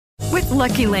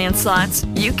Lucky Land Slots,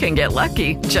 you can get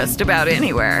lucky just about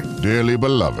anywhere. Dearly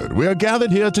beloved, we are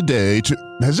gathered here today to...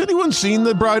 Has anyone seen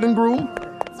the bride and groom?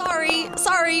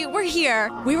 Sorry, we're here.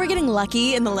 We were getting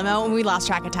lucky in the limo and we lost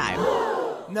track of time.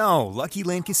 No, Lucky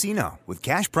Land Casino, with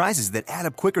cash prizes that add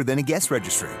up quicker than a guest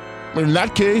registry. In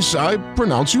that case, I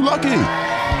pronounce you lucky.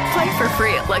 Play for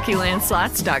free at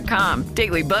LuckyLandSlots.com.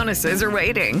 Daily bonuses are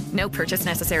waiting. No purchase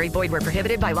necessary. Void where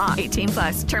prohibited by law.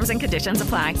 18+. Terms and conditions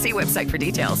apply. See website for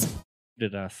details.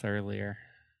 Did us earlier.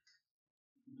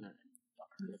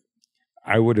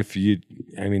 I would if you...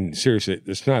 I mean, seriously,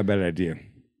 that's not a bad idea.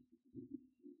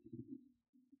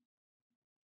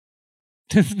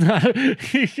 It's not...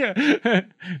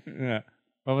 Yeah.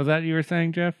 What was that you were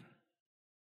saying, Jeff?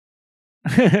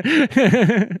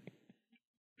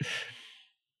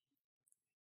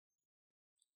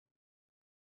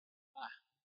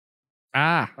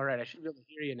 All right, I should be able to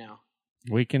hear you now.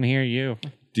 We can hear you.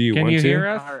 Do you can want you to? Hear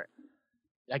us? All right.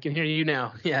 I can hear you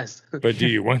now. Yes. But do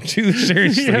you want to?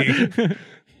 Seriously?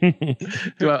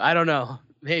 I don't know.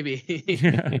 Maybe.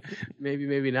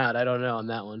 maybe not. I don't know on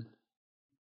that one.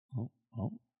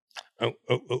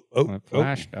 It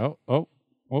flashed. Oh.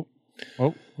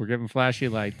 We're getting flashy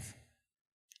lights.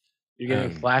 You're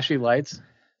getting flashy lights?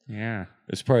 Yeah.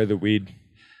 It's probably the weed.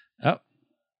 Oh,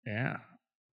 yeah.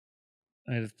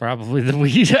 It's probably the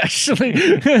weed,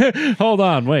 actually. Hold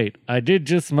on, wait. I did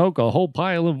just smoke a whole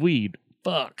pile of weed.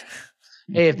 Fuck.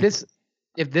 Hey, if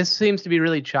this seems to be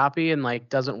really choppy and like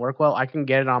doesn't work well, I can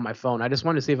get it on my phone. I just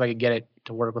wanted to see if I could get it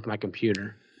to work with my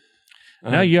computer.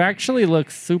 No, you actually look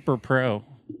super pro.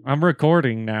 I'm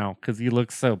recording now because you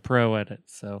look so pro at it.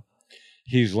 So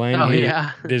he's lying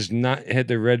here. Does not hit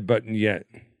the red button yet.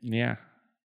 Yeah.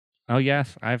 Oh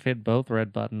yes, I've hit both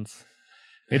red buttons.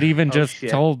 It even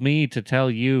told me to tell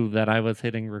you that I was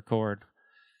hitting record.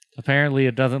 Apparently,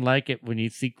 it doesn't like it when you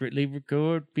secretly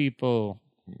record people.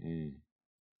 Mm-hmm.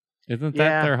 Isn't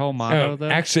that their whole motto, though?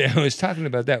 Actually, I was talking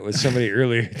about that with somebody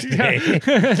earlier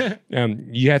today.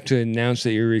 You have to announce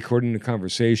that you're recording the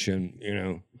conversation,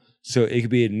 so it could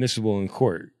be admissible in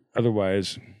court.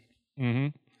 Otherwise,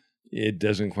 it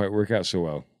doesn't quite work out so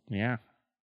well. Yeah.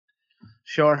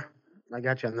 Sure. I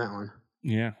got you on that one.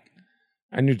 Yeah.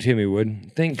 I knew Timmy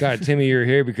would. Thank God, Timmy, you're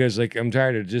here because, I'm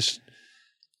tired of just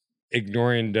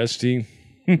ignoring Dusty.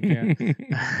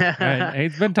 Yeah.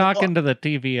 He's been talking to the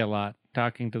TV a lot,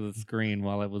 talking to the screen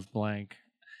while it was blank.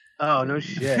 Oh, no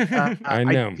shit. I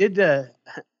know. I did.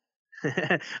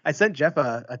 I sent Jeff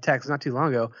a text not too long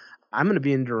ago. I'm going to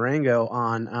be in Durango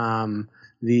on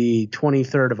the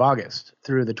 23rd of August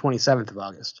through the 27th of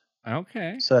August.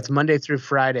 Okay. So that's Monday through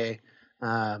Friday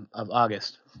of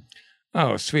August.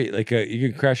 Oh, sweet. You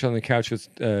can crash on the couch with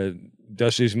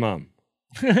Dusty's mom.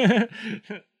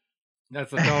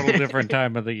 That's a total different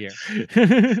time of the year.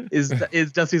 Is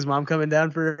Dusty's mom coming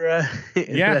down for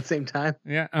that same time?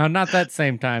 Yeah, not that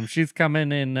same time. She's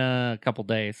coming in a couple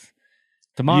days.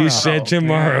 Tomorrow. You said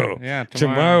tomorrow. Yeah,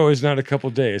 tomorrow is not a couple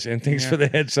days. And thanks for the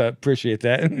heads up. Appreciate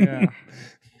that. Yeah.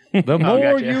 The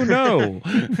more you know.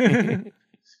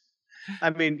 I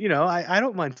mean, I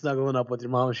don't mind snuggling up with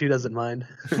your mom if she doesn't mind.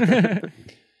 Oh,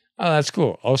 that's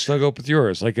cool. I'll snuggle up with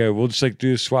yours. We'll just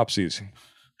do swapsies.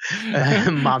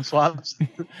 Mom swaps.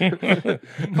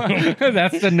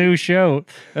 That's the new show.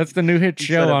 That's the new hit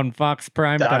show on Fox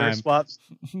Primetime. Swaps.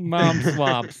 Mom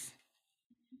swaps.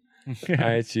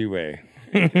 ITWay.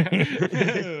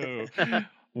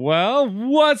 Well,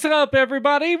 what's up,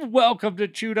 everybody? Welcome to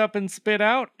Chewed Up and Spit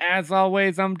Out. As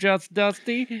always, I'm just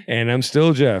Dusty. And I'm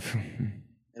still Jeff. And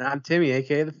I'm Timmy,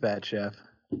 a.k.a. the Fat Chef.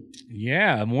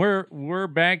 Yeah, and we're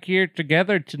back here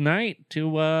together tonight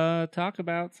to talk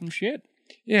about some shit.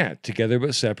 Yeah, together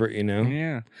but separate,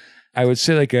 Yeah. I would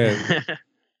say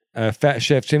a Fat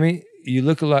Chef Timmy, you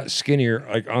look a lot skinnier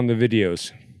on the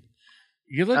videos.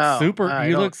 You look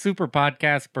super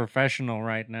podcast professional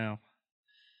right now.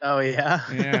 Oh, yeah?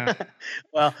 Yeah.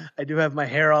 Well, I do have my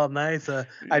hair all nice.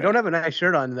 I don't have a nice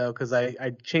shirt on, though, because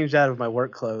I changed out of my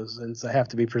work clothes, and so I have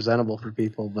to be presentable for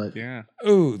people. But yeah.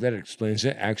 Oh, that explains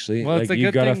it, actually. Well, it's a you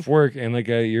good got thing. Off work, and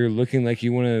you're looking like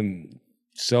you want to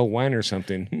sell wine or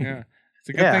something. Yeah. It's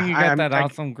a good thing you got that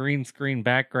awesome green screen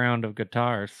background of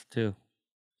guitars, too.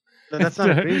 But that's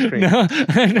not a green screen. No.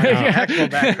 Actual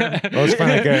background. Well, it's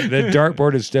fine. The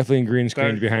dartboard is definitely in green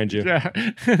screen behind you.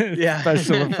 Yeah.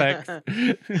 Special effects.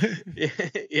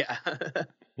 Yeah.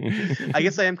 I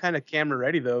guess I am kind of camera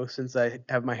ready, though, since I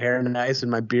have my hair nice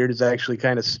and my beard is actually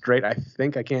kind of straight. I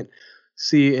think I can't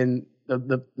see in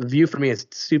the view for me is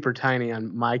super tiny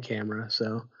on my camera,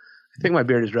 so I think my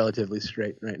beard is relatively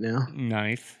straight right now.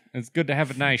 Nice. It's good to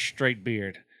have a nice straight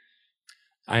beard.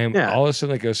 I am all of a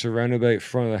sudden surrounded by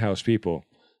front of the house people.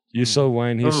 You sell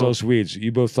wine, he sells weeds.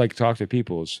 You both like to talk to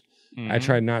peoples. I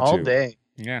try not all to. day.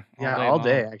 Yeah. All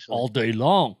day actually. All day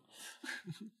long.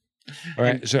 All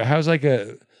right. So how's like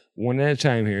a one at a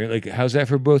time here? Like how's that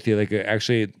for both of you? Like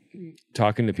actually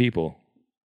talking to people.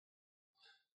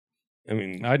 I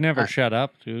mean, I'd never shut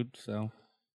up, dude. So.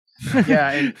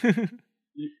 Yeah, and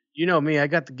you know me. I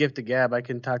got the gift of gab. I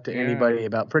can talk to anybody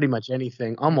about pretty much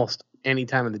anything, almost any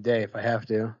time of the day if I have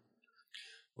to.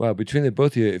 wow, between the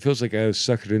both of you, it feels like I was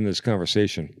suckered in this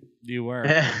conversation. You were.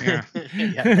 Yeah.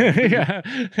 Yeah.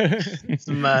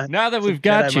 Now that we've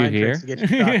got you here.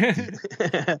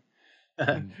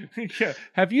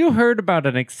 Have you heard about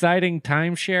an exciting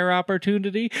timeshare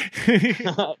opportunity?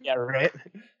 Yeah, right.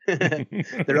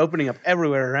 They're opening up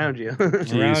everywhere around you.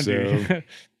 Around you.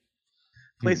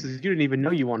 Places you didn't even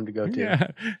know you wanted to go to. Yeah.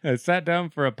 I sat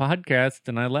down for a podcast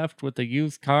and I left with a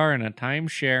used car and a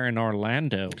timeshare in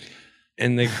Orlando.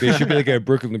 And like there should be like a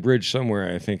Brooklyn Bridge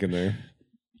somewhere, I think, in there.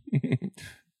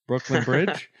 Brooklyn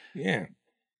Bridge? Yeah.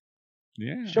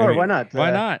 Yeah. Sure, I mean, why not?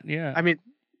 Why not? Yeah. I mean,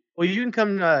 well, you can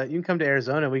come to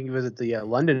Arizona. We can visit the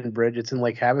London Bridge. It's in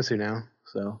Lake Havasu now,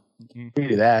 so we can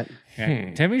do that.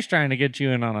 Yeah. Timmy's trying to get you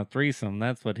in on a threesome.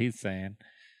 That's what he's saying.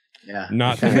 Yeah,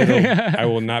 Not the middle. I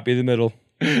will not be the middle.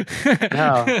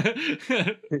 No.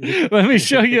 Let me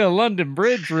show you a London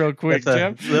Bridge real quick,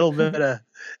 Jim.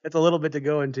 It's a little bit to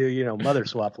go into, mother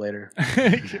swap later.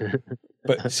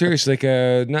 But seriously,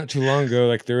 like not too long ago,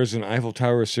 like there was an Eiffel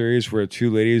Tower series where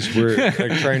two ladies were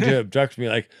like trying to abduct me.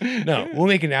 Like, no, we'll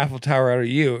make an Eiffel Tower out of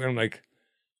you. And I'm like,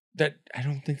 that I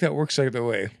don't think that works like that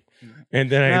way. And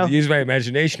then I used my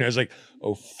imagination. I was like,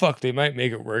 oh fuck, they might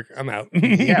make it work. I'm out.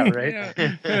 Yeah, right.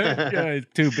 Yeah,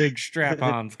 two big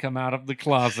strap-ons come out of the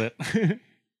closet.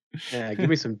 Yeah, give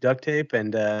me some duct tape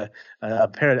and a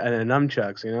pair of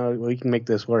nunchucks. We can make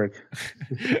this work.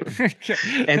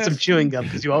 And some chewing gum,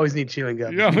 because you always need chewing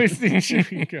gum. You always need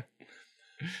chewing gum.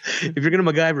 If you're gonna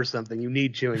MacGyver something, you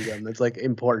need chewing gum. That's like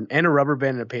important, and a rubber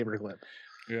band and a paper clip.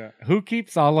 Yeah. Who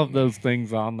keeps all of those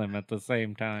things on them at the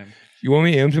same time? You want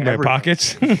me to empty my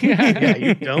pockets? Yeah,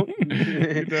 you don't.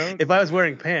 You don't? If I was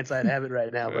wearing pants, I'd have it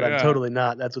right now, but I'm totally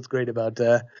not. That's what's great about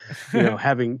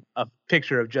having a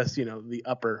picture of just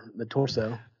the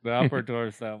torso. The upper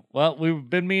torso. Well, we've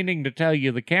been meaning to tell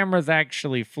you the camera's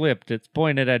actually flipped. It's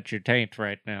pointed at your taint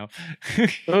right now.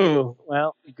 Oh,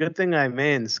 well, good thing I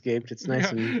manscaped. It's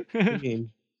nice and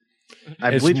clean.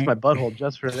 I bleached my butthole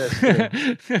just for this.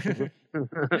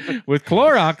 With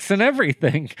Clorox and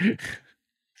everything.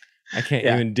 I can't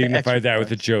even dignify that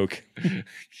with a joke. I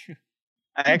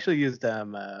actually used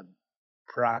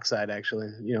peroxide, actually.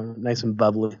 Nice and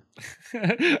bubbly.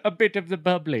 A bit of the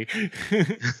bubbly.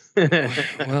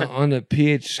 Well, on the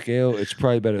pH scale, it's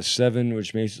probably about a 7,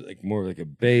 which makes it like more like a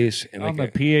base. And on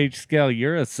like the pH scale,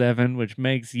 you're a 7, which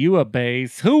makes you a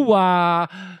base. Hoo-wah!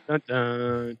 Dun,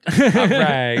 dun. All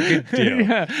right, good deal.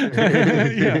 Yeah.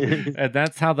 And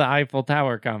that's how the Eiffel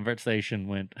Tower conversation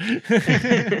went. No,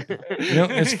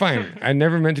 it's fine. I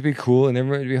never meant to be cool. I never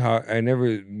meant to be hot. I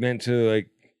never meant to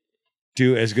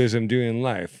do as good as I'm doing in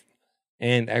life.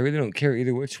 And I really don't care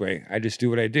either which way. I just do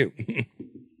what I do.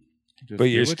 But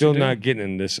you're still not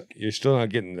getting this. You're still not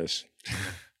getting this.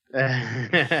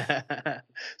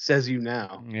 Says you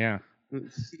now. Yeah.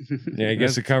 Yeah, I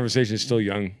guess the conversation is still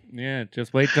young. Yeah,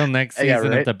 just wait till next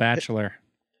season of The Bachelor.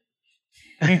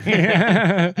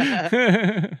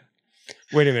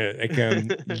 Wait a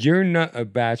minute. You're not a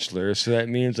bachelor, so that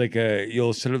means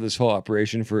you'll set up this whole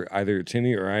operation for either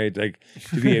Timmy or I to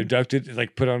be abducted,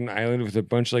 put on an island with a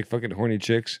bunch of fucking horny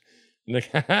chicks.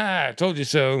 Haha, I told you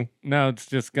so. No, it's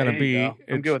just gonna be.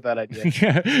 I'm good with that idea.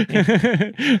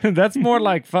 Yeah. That's more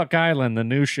like Fuck Island, the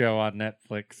new show on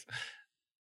Netflix.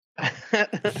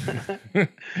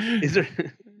 Is there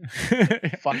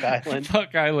Fuck Island?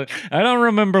 Fuck Island. I don't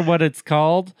remember what it's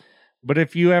called, but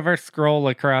if you ever scroll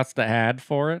across the ad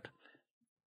for it,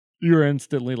 you're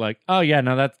instantly like, oh yeah,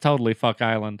 no, that's totally Fuck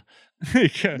Island.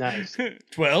 Nice.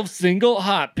 12 single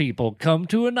hot people come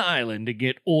to an island to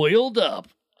get oiled up.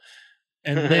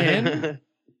 And then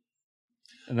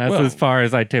and that's as far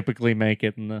as I typically make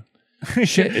it in the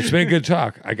shit, it's been a good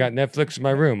talk. I got Netflix in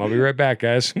my room. I'll be right back,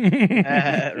 guys.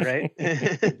 Right?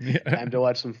 Time to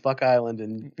watch some Fuck Island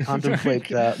and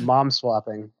contemplate mom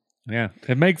swapping. Yeah,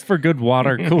 it makes for good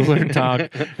water cooler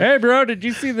talk. Hey, bro, did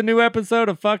you see the new episode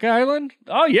of Fuck Island?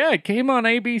 Oh, yeah, it came on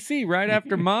ABC right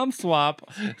after Mom Swap.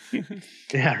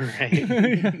 Yeah,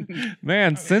 right.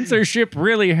 Man, censorship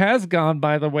really has gone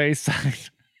by the wayside.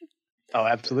 Oh,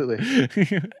 absolutely.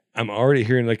 I'm already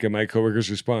hearing my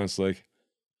coworker's response,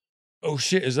 oh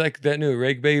shit, is that new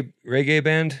reggae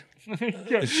band?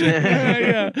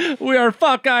 Yeah. We are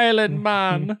Fuck Island,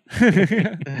 man.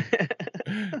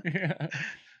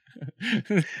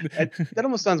 That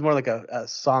almost sounds more like a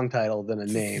song title than a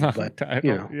name, Song but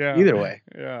title, yeah. either way.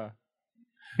 Yeah.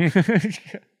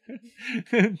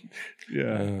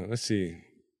 Let's see.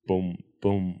 Boom,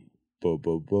 boom, boom,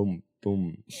 boom, boom,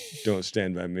 boom. Don't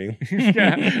stand by me. Fuck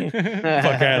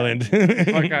Island.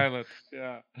 Fuck Island.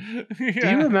 Yeah. Do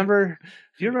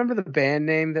you remember the band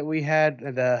name that we had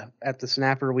at the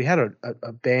Snapper? We had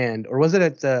a band, or was it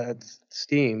at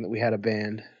Steam that we had a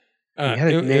band?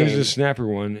 It was a Snapper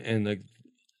one, and like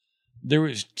there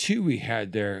was two we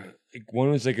had there. Like,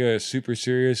 one was like a super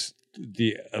serious.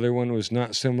 The other one was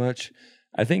not so much.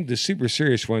 I think the super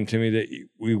serious one, Timmy, that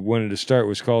we wanted to start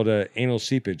was called Anal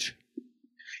Seepage.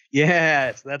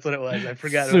 Yes, that's what it was. I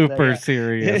forgot. Super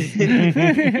serious.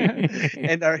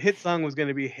 And our hit song was going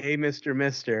to be "Hey Mr.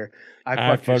 Mister,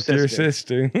 I fucked your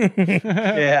sister."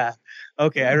 Yeah.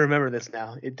 Okay, I remember this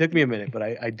now. It took me a minute, but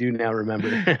I do now remember.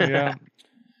 Yeah.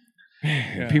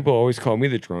 People always call me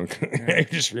the drunk. I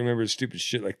just remember stupid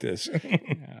shit like this.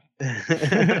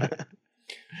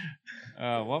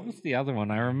 What was the other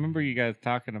one? I remember you guys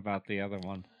talking about the other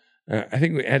one. I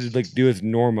think we had to like do with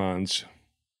Normans.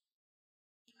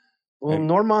 Well,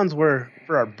 Normans were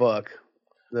for our book,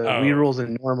 the We Rules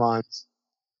and Normans.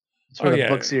 It's for the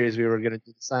book series we were going to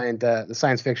do, the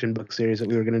science fiction book series that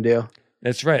we were going to do.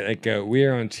 That's right. Like we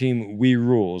are on team We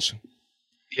Rules.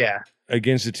 Yeah.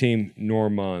 Against the team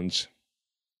Normans.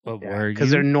 But were you?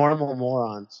 Because they're normal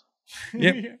morons.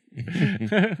 Yep.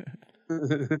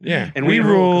 Yeah. And we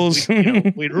rules.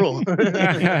 We rule.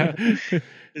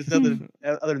 There's nothing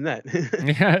other than that.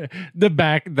 Yeah, the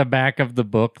back of the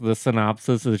book, the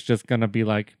synopsis is just gonna be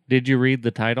like, "Did you read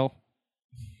the title?"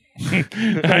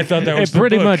 I thought that was it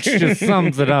pretty much just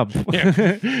sums it up. Yeah.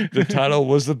 The title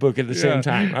was the book at the same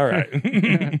time. All right.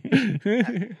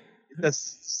 The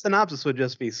synopsis would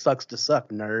just be "sucks to suck,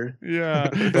 nerd." Yeah.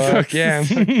 Fuck yeah.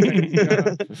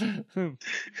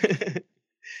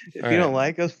 If you don't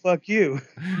like us, fuck you.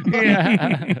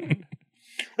 Yeah.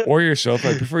 Or yourself.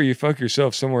 I prefer you fuck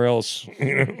yourself somewhere else.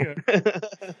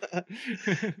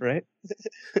 Right?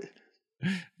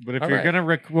 But if you're going to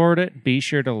record it, be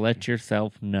sure to let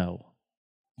yourself know.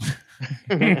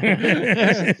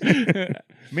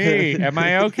 Me, am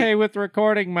I okay with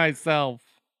recording myself?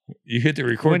 You hit the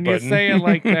record when button. You say it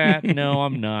like that, no,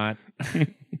 I'm not.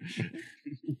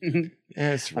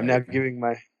 That's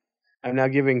right. I'm now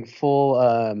giving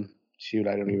full shoot,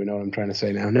 I don't even know what I'm trying to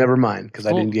say now. Never mind, because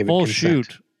I didn't give it full consent.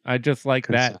 shoot. I just like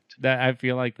that I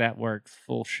feel like that works.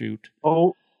 Full shoot.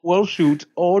 Oh, well shoot.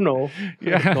 Oh no.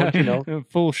 Yeah. Don't you know?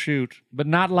 Full shoot. But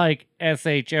not like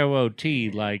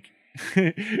SHOOT, like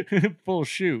full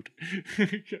shoot.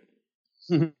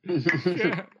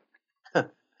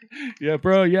 Yeah,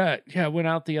 bro. Yeah. I went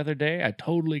out the other day. I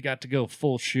totally got to go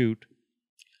full shoot.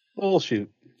 Full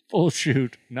shoot. Full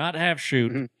shoot. Not half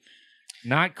shoot.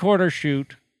 Not quarter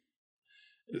shoot.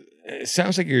 It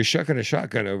sounds like you're shucking a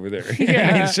shotgun over there. Yeah.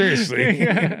 I mean, seriously.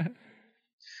 Yeah.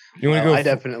 You want to go? I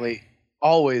definitely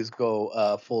always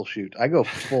go full shoot. I go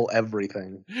full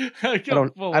everything. I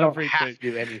don't have to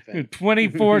do anything.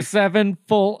 24/7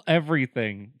 full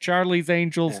everything. Charlie's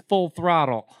Angels full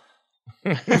throttle.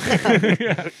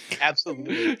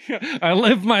 Absolutely. I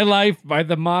live my life by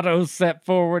the motto set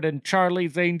forward in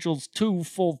Charlie's Angels 2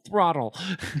 full throttle.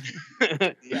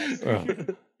 Yes. Well,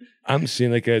 I'm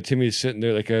seeing like Timmy sitting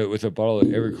there like with a bottle of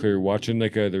Everclear watching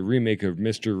like the remake of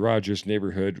Mr. Rogers'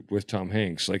 Neighborhood with Tom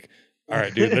Hanks. Like, all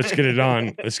right, dude, let's get it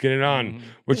on. Let's get it on.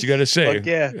 What you got to say? Fuck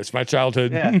yeah. It's my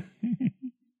childhood. Yeah.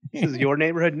 This is your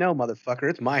neighborhood? No, motherfucker.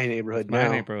 It's my neighborhood now.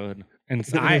 My neighborhood. And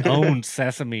I own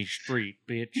Sesame Street,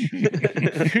 bitch.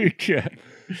 Yeah.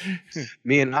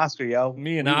 Me and Oscar, yo.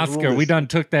 Me and Oscar, we done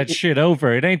took that shit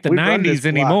over. It ain't the 90s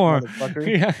anymore.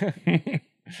 Yeah.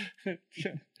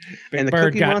 And the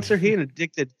Cookie Monster, he ain't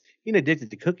addicted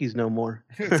to cookies no more.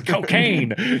 It's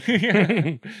cocaine.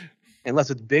 Yeah.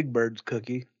 Unless it's Big Bird's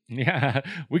cookie. Yeah,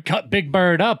 we cut Big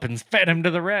Bird up and fed him to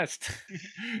the rest.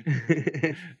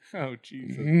 Oh,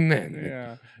 Jesus. Man.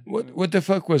 Yeah. What the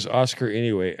fuck was Oscar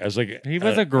anyway? I was like, he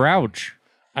was a grouch.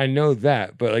 I know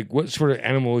that, but like, what sort of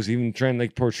animal was he even trying to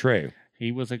like portray?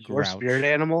 He was a Or grouch. spirit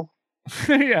animal.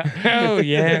 Yeah. Oh,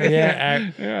 yeah.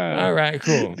 Yeah. All right,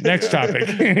 cool. Next topic.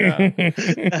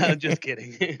 Just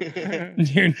kidding.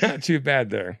 You're not too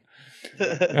bad there.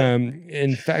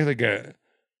 In fact, like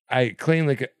I claim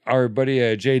like our buddy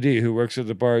JD, who works at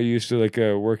the bar, used to like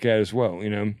work at as well. You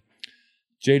know,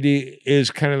 JD is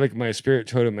kind of like my spirit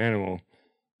totem animal,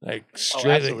 like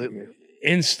straight, absolutely.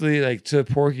 Instantly like to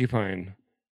porcupine.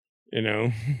 You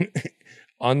know,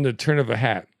 on the turn of a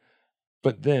hat.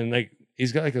 But then, like,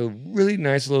 he's got like a really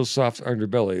nice little soft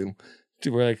underbelly to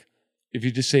where, like, if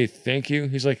you just say thank you,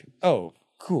 he's like, oh,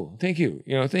 cool, thank you.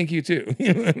 You know, thank you too.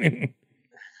 You know what I mean?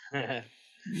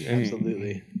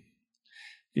 Absolutely.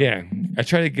 Yeah. I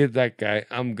try to get that guy.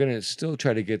 I'm going to still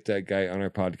try to get that guy on our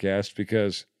podcast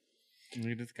because.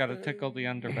 You just got to tickle the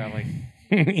underbelly.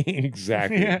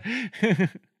 Exactly. Yeah.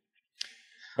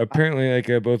 Apparently,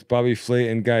 like both Bobby Flay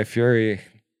and Guy Fieri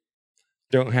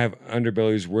don't have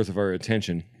underbellies worth of our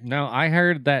attention. No, I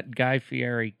heard that Guy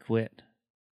Fieri quit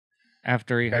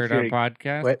after he heard our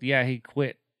podcast. Quit? Yeah, he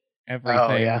quit everything.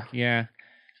 Oh, yeah.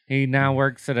 He now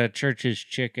works at a Church's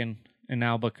Chicken in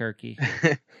Albuquerque.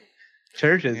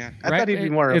 Churches. Yeah. I thought he'd be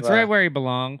more It's of a... right where he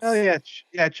belongs. Oh, yeah.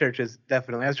 Yeah, Churches,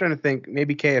 definitely. I was trying to think,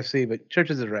 maybe KFC, but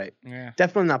Churches is right. Yeah.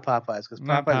 Definitely not Popeyes, because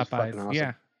Not Popeyes is fucking awesome.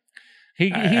 Yeah.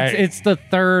 It's the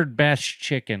third best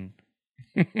chicken.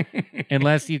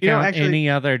 Unless you count any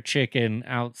other chicken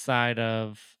outside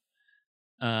of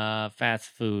fast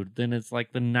food, then it's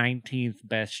like the 19th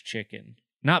best chicken.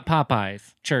 Not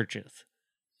Popeyes, Churches.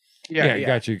 Yeah.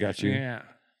 Got you. Yeah.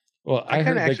 Well, I kind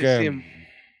heard of actually like,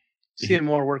 see him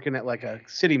more working at like a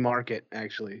city market,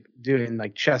 actually, doing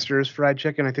like Chester's fried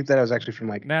chicken. I think that was actually from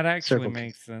like That actually Circle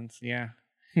makes sense, yeah.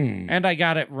 Hmm. And I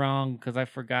got it wrong because I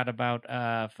forgot about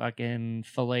fucking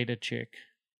Filet-to-Chick.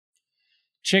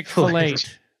 Chick-fil-A.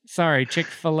 Sorry,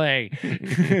 Chick-fil-A.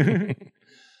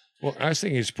 Well, I was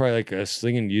thinking he's probably like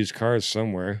slinging used cars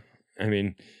somewhere. I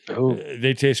mean,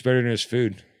 they taste better than his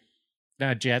food.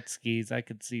 Jet skis. I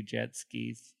could see jet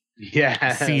skis.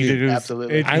 Yeah, Sea-Doos.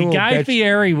 absolutely. Guy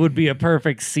Fieri would be a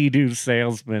perfect Sea-Doo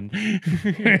salesman.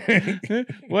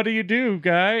 What do you do,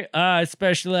 Guy? I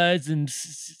specialize in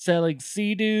selling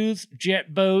Sea-Doos,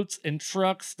 jet boats, and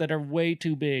trucks that are way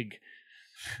too big.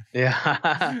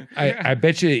 Yeah. I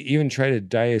bet you even try to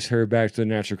dye his hair back to the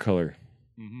natural color.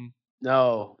 Mm-hmm.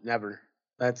 No, never.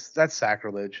 That's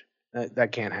sacrilege.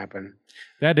 That can't happen.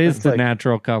 That is That's the like...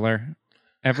 natural color.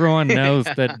 Everyone knows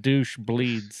that douche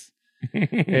bleeds.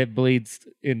 It bleeds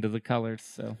into the colors,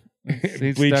 so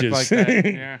he's stuck like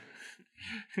that.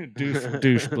 Yeah.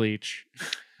 douche bleach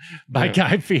by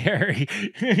Guy Fieri.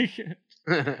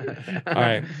 All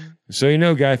right. So you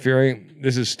know, Guy Fieri,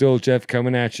 this is still Jeff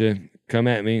coming at you. Come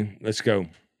at me. Let's go.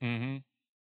 Mm-hmm.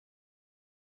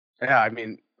 Yeah, I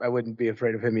mean, I wouldn't be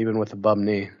afraid of him even with a bum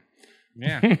knee.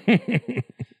 Yeah.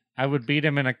 I would beat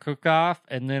him in a cook-off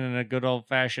and then in a good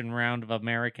old-fashioned round of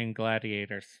American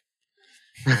Gladiators.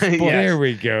 Yes. There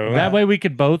we go. That way we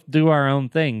could both do our own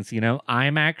things, you know.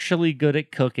 I'm actually good at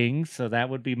cooking, so that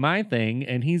would be my thing,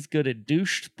 and he's good at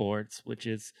douche sports, which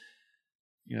is,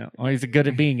 you know, or he's good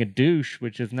at being a douche,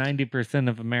 which is 90%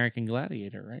 of American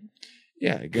Gladiator, right?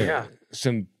 Yeah, good. Yeah.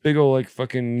 Some big old like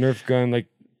fucking Nerf gun, like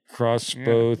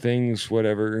crossbow things,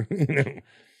 whatever. You know.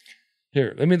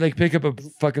 Here, let me like pick up a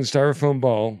fucking styrofoam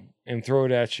ball and throw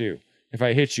it at you. If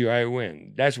I hit you, I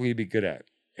win. That's what you'd be good at,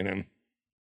 you know.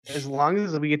 As long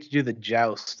as we get to do the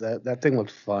joust, that thing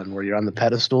looked fun, where you're on the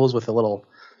pedestals with a little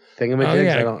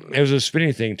thingamajigs. Oh, yeah. It was a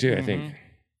spinning thing, too, I think.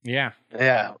 Yeah.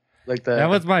 Yeah. Like that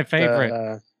was my favorite.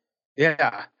 I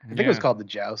think it was called the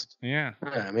joust. Yeah.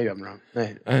 Maybe I'm wrong.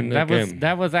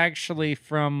 That was actually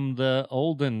from the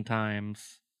olden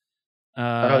times.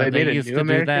 They used to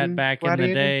do that back in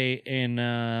the day in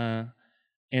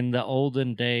the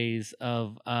olden days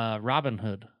of Robin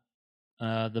Hood.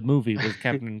 The movie with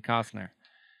Kevin Costner.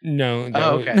 No.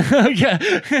 Okay. Yeah.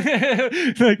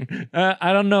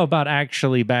 I don't know about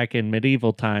actually back in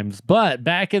medieval times, but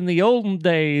back in the olden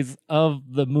days of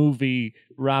the movie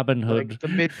Robin Hood, like the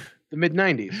mid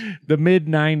 90s, the mid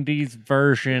 90s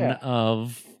version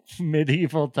of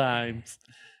medieval times.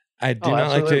 I do not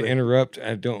like to interrupt.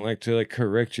 I don't like to like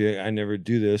correct you. I never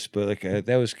do this, but like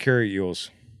that was Carrie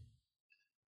Ewells.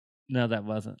 No, that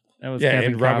wasn't. That was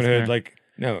Kevin and Robin Costner. Hood.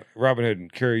 No, Robin Hood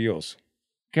and Carrie Ewells.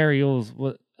 Carrie Ewells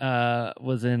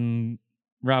was in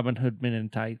Robin Hood Men in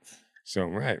Tights. So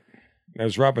right, that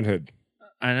was Robin Hood.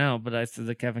 I know, but I said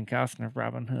the Kevin Costner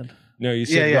Robin Hood. No, you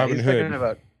said Robin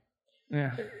Hood.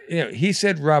 Yeah. You know, he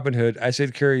said Robin Hood. I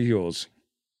said Carrie Ewells.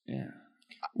 Yeah.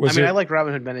 I like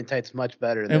Robin Hood Men in Tights much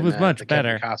better. It was much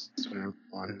better.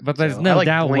 One. But there's no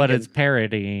doubt Blinken. What it's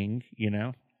parodying, you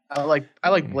know. I like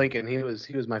Blinken. He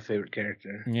was my favorite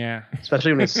character. Yeah.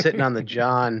 Especially when he's sitting on the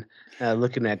John,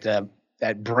 looking at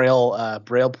that Braille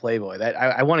Playboy. That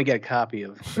I want to get a copy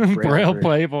of Braille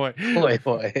Playboy.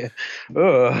 Playboy.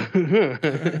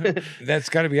 That's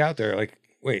got to be out there. Like,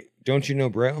 wait, don't you know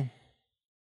Braille?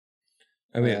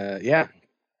 I mean, yeah.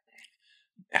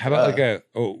 How about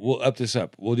we'll up this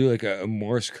up. We'll do like a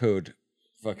Morse code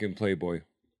fucking Playboy.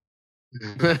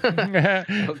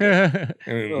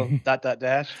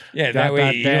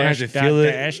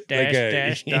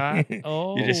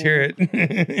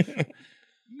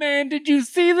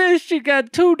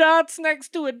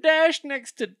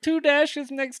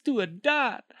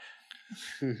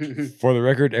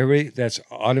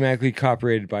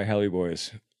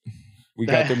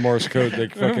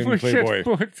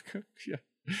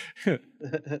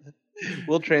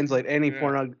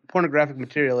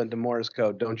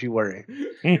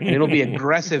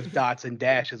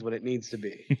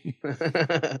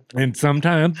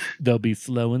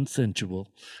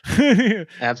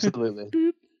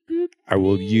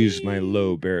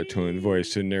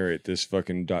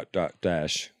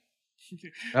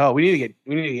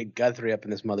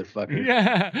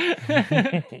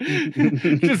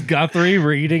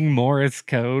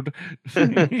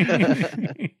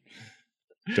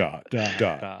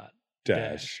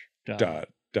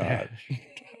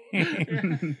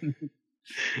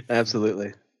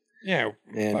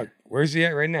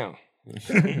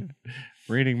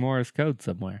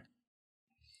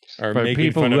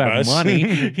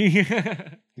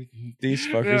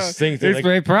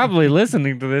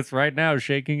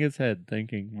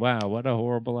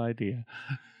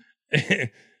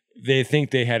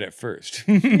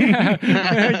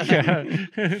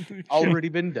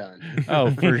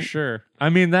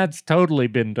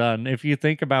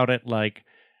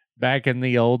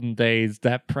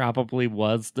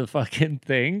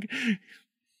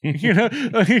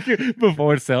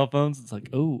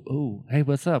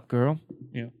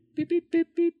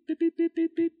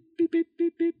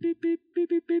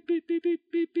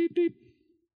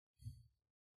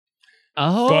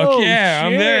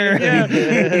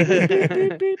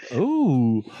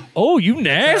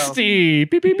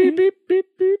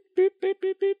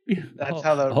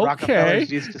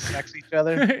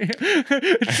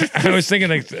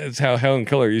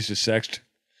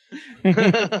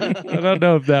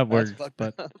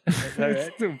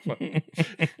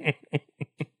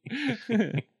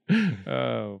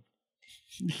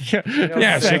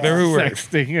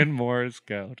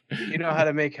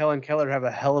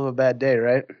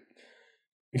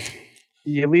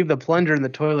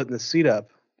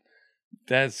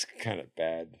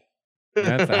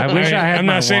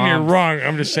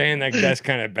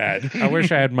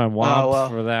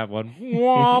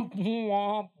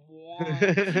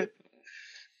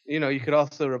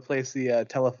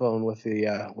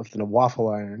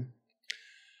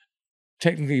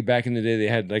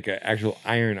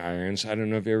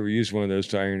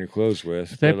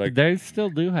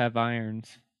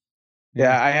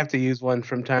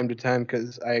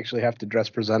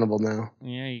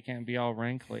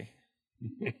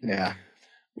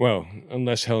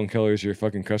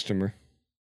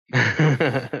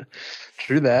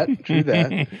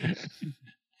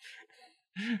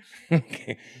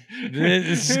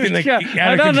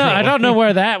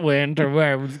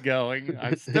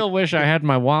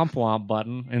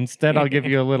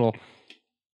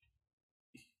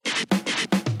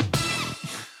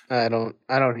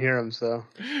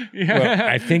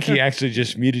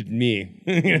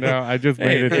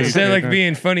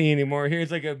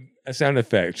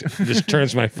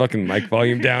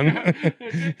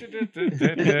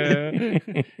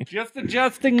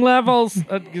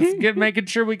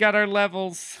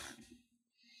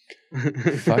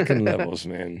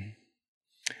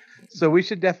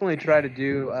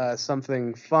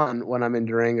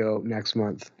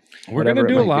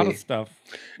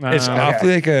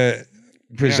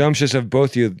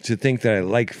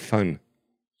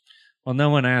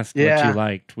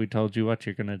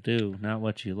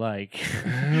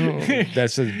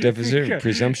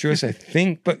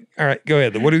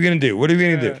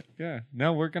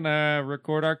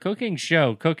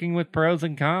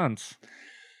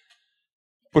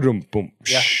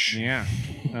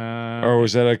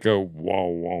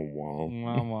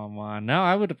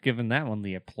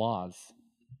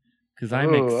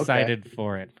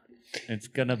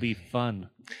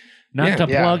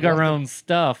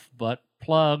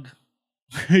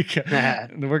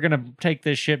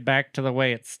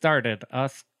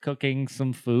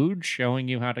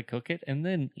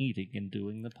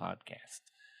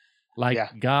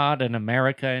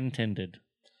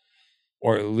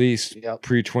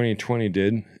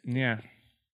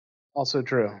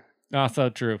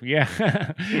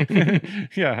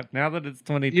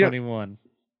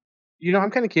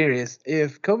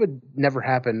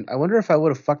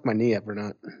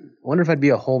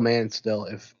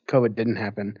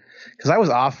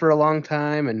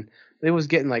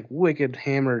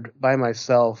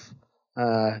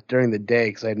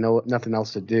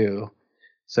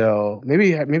 So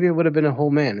maybe it would have been a whole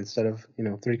man instead of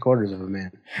 3/4 of a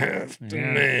man. Half the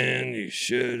man you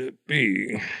should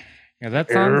be. Yeah, that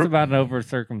song's about over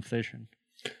circumcision.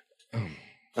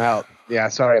 Well, yeah,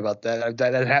 sorry about that.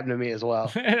 That happened to me as well.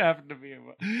 It happened to me.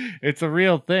 It's a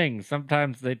real thing.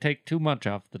 Sometimes they take too much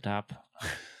off the top.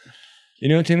 You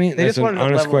know, Timmy, They that's just an wanted to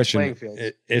honest level the question. playing fields.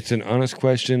 It's an honest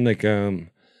question. Like,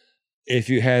 if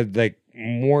you had like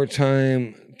more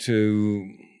time to,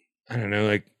 I don't know,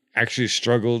 like actually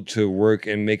struggle to work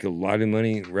and make a lot of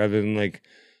money rather than like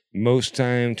most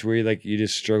time to where you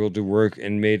just struggled to work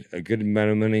and made a good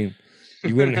amount of money,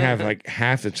 you wouldn't have like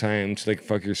half the time to like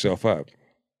fuck yourself up.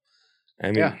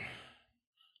 I mean,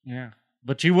 yeah.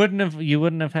 But you wouldn't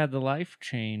have had the life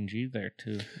change either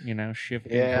to,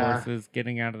 shifting courses,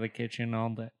 getting out of the kitchen,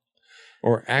 all that.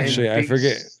 Or actually, I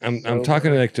forget. I'm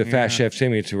talking to Fat Chef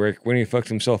Timmy to where when he fucked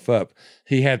himself up,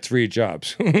 he had 3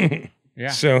 jobs.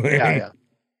 Yeah. So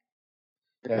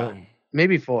Yeah.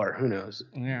 Maybe 4. Who knows?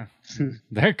 Yeah.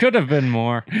 There could have been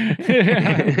more.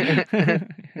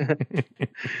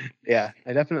 Yeah,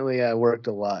 I definitely worked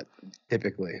a lot.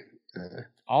 Typically.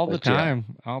 All the time.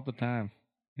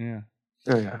 Yeah.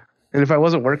 Oh, yeah. And if I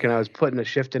wasn't working, I was putting a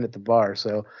shift in at the bar.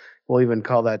 So we'll even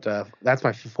call that, that's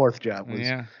my 4th job, was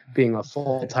being a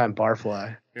full-time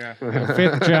barfly. Yeah. Your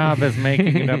 5th job is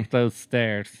making it up those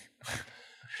stairs.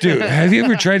 Dude, have you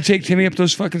ever tried to take Timmy up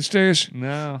those fucking stairs?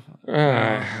 No.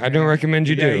 I don't recommend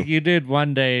you do. You did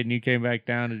one day and you came back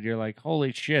down and you're like,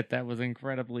 holy shit, that was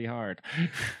incredibly hard.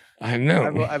 I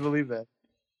know. I believe that.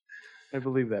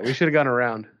 We should have gone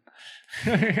around.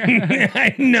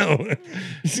 I know.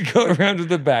 Just go around to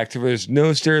the back to where there's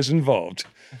no stairs involved.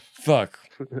 Fuck.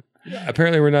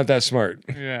 Apparently we're not that smart.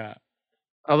 Yeah.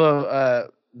 Although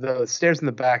the stairs in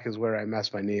the back is where I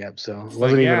messed my knee up, so it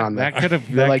wasn't even on that. That could have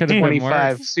like been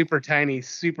 25 worse. super tiny,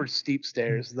 super steep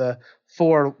stairs. The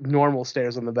 4 normal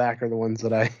stairs on the back are the ones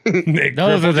that I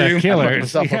those are the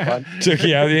killers. myself up on. Took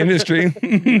you out of the industry.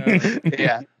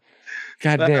 Yeah.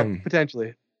 Goddamn.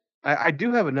 Potentially. I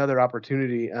do have another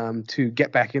opportunity to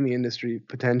get back in the industry,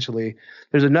 potentially.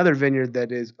 There's another vineyard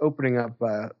that is opening up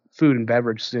food and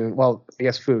beverage soon. Well, I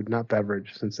guess food, not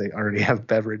beverage, since they already have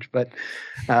beverage. But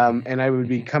and I would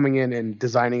be coming in and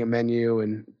designing a menu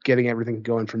and getting everything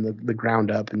going from the ground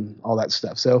up and all that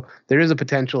stuff. So there is a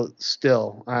potential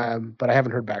still, but I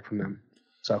haven't heard back from them.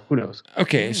 So who knows?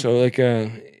 Okay, so like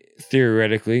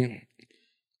theoretically,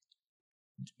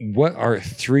 what are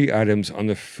 3 items on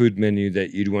the food menu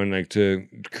that you'd want like to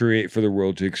create for the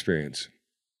world to experience?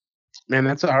 Man,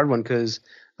 that's a hard one because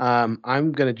I'm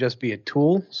going to just be a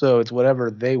tool. So it's whatever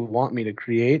they want me to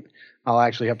create. I'll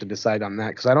actually have to decide on that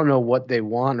because I don't know what they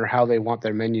want or how they want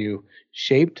their menu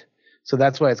shaped. So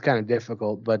that's why it's kind of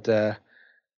difficult. But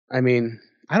I mean,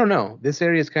 I don't know. This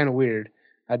area is kind of weird.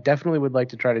 I definitely would like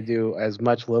to try to do as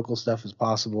much local stuff as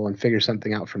possible and figure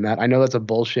something out from that. I know that's a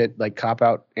bullshit like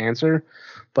cop-out answer,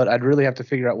 but I'd really have to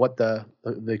figure out what the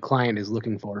client is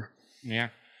looking for. Yeah.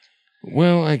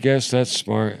 Well, I guess that's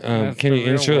smart. That's can the you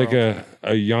real insert world. like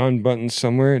a yawn button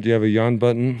somewhere? Do you have a yawn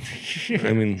button?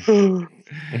 I mean,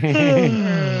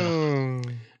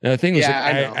 the thing was,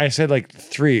 I said like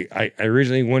 3. I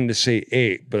originally wanted to say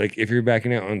 8, but like if you're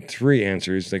backing out on 3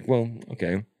 answers, like, well,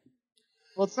 okay.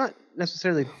 Well, it's not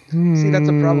necessarily. See, that's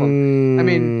a problem. I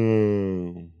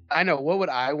mean, I know. What would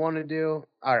I want to do?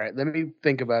 All right, let me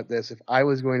think about this. If I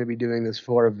was going to be doing this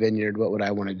for a vineyard, what would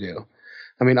I want to do?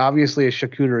 I mean, obviously a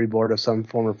charcuterie board of some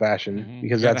form or fashion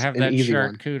because that's have an that easy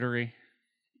one. charcuterie.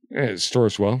 Yeah, it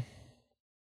stores well.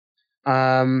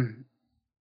 I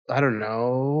don't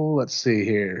know. Let's see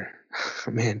here.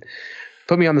 Man,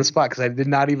 put me on the spot because I did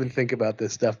not even think about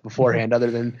this stuff beforehand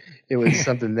other than it was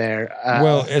something there.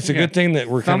 Well, it's a good thing that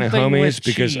we're kind of Something homies with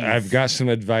because cheese. I've got some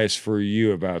advice for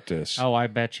you about this. Oh, I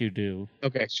bet you do.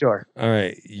 Okay, sure. All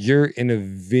right, you're in a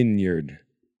vineyard.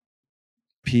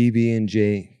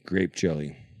 PB&J grape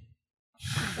jelly.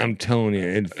 I'm telling you,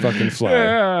 it'd fucking fly.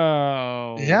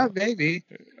 Oh. Yeah, maybe.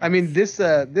 I mean, this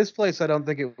place, I don't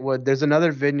think it would. There's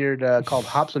another vineyard called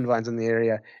Hops and Vines in the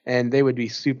area, and they would be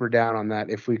super down on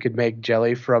that if we could make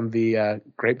jelly from the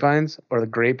grapevines or the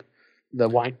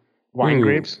wine Ooh,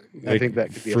 grapes. I like think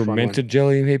that could be a fun one. fermented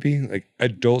jelly, maybe like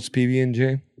adults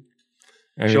PB&J.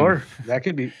 I mean, Sure, that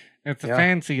could be. It's a Yeah.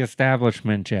 fancy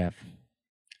establishment, Jeff.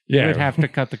 Yeah, We'd have to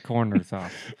cut the corners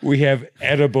off. we have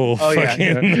edible Oh, yeah.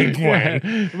 fucking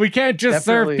wine. We can't just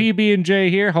serve Definitely. PB&J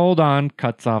here. Hold on.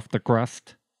 Cuts off the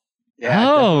crust. Yeah,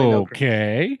 definitely no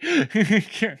Okay.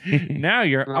 Now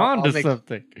you're I'll on to make-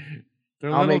 something.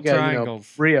 They're I'll little make a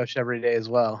triangles. brioche every day as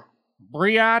well.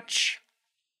 Brioche.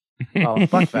 Oh,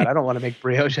 fuck that. I don't want to make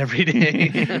brioche every day.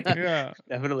 Yeah.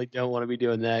 Definitely don't want to be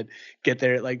doing that. Get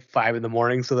there at like 5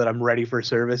 a.m. so that I'm ready for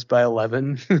service by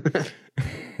 11.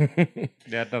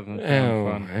 That doesn't sound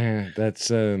fun. Man, that's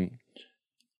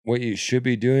what you should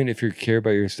be doing if you care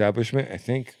about your establishment, I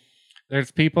think.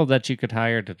 There's people that you could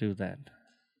hire to do that.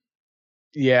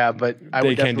 Yeah, but I They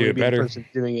would can definitely do it be better. the person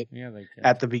doing it Yeah, they can.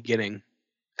 at the beginning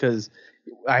because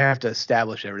I have to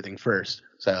establish everything first.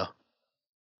 So,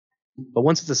 but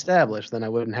once it's established, then I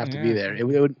wouldn't have to be Yeah. there. It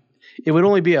would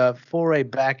only be a foray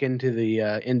back into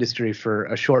the industry for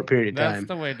a short period of That's time.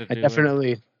 the way to I do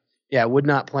definitely, would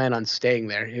not plan on staying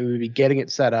there. It would be getting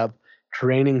it set up,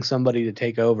 training somebody to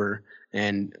take over,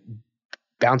 and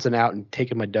bouncing out and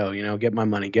taking my dough. Get my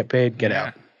money, get paid, get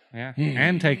out. Yeah.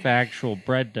 And take the actual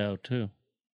bread dough, too.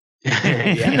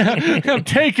 Yeah. I'm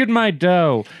taking my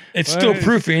dough. It's still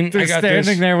proofing. They're I got standing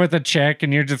this. there with a check,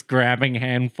 and you're just grabbing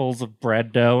handfuls of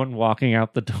bread dough and walking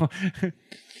out the door.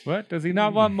 What? Does he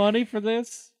not want money for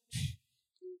this?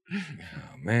 Oh,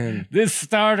 man. This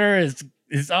starter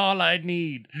is all I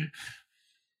need.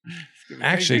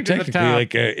 Actually, Take me to the technically, top.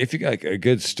 like if you got like a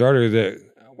good starter that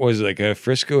was like a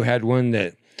Frisco had one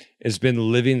that has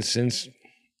been living since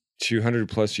 200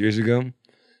 plus years ago.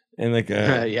 And like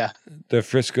Yeah. the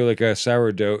Frisco, like a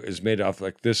sourdough is made off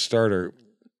like this starter.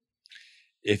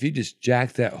 If you just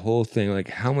jack that whole thing, like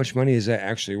how much money is that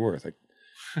actually worth? Like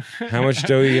how much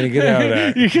dough are you going to get out of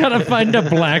that? You gotta find a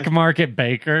black market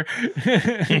baker.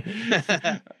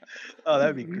 Oh,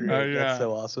 that'd be great. Oh, yeah. That's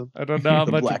so awesome. I don't know how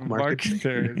The much black of a market market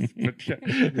there is, but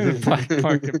yeah, black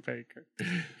market baker.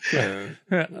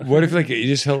 What if like you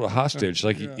just held it hostage?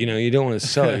 Like, you don't want to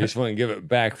sell it. You just want to give it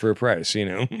back for a price,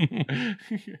 You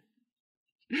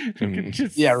can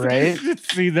just, Yeah, right?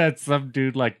 Just see that some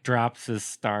dude like drops his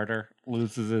starter,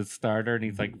 loses his starter, and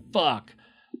he's like, "Fuck!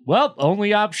 Well,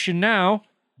 only option now,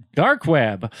 dark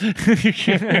web."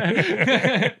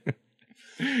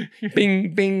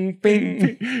 Bing, bing,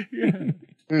 bing. Yeah.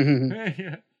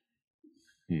 Mhm.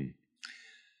 Yeah.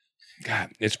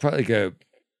 God, it's probably like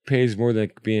pays more than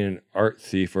like being an art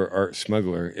thief or art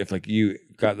smuggler if like you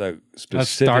got the A specific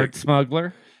start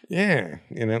smuggler. Yeah,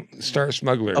 start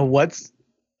smuggler. A what's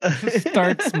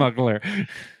Start smuggler.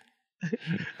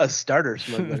 a starter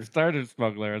smuggler? Starter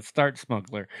smuggler. A start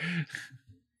smuggler.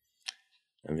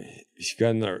 I mean, if you got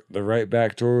in the right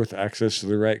back door with access to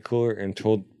the right cooler and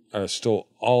stole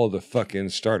all the fucking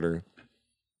starter,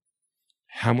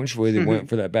 how much way they want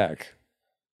for that back?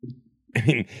 I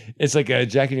mean, it's like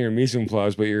jacking your mise en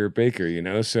place, but you're a baker,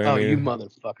 So Oh, I mean, you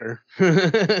motherfucker!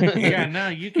 Yeah, no,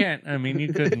 you can't. I mean,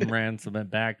 you couldn't ransom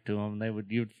it back to them.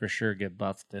 You'd for sure get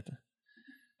busted.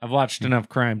 I've watched enough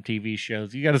crime TV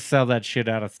shows. You got to sell that shit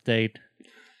out of state.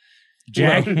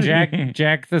 Jack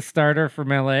the starter from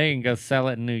LA and go sell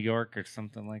it in New York or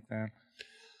something like that.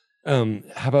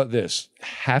 How about this?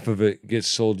 Half of it gets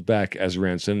sold back as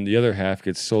ransom. The other half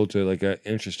gets sold to like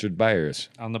interested buyers.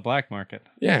 On the black market.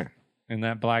 Yeah. In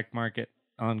that black market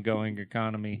ongoing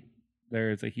economy, there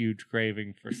is a huge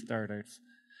craving for starters.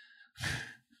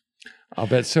 I'll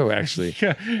bet so, actually.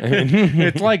 Yeah.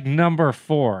 It's like number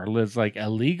 4. There's like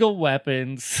illegal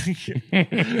weapons,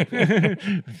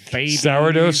 babies,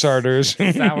 Sourdough starters.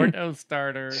 sourdough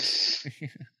starters,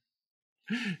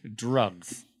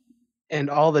 drugs. And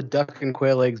all the duck and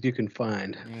quail eggs you can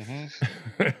find.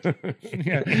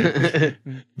 Yeah.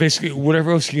 Basically,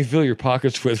 whatever else you can fill your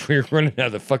pockets with when you're running out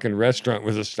of the fucking restaurant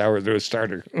with a sourdough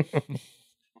starter.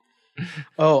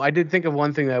 Oh, I did think of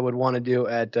one thing that I would want to do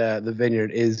at the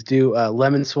vineyard is do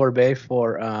lemon sorbet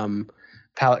for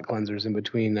palate cleansers in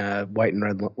between white and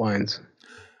red wines.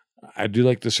 I do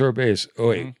like the sorbets. Oh,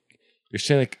 wait. You're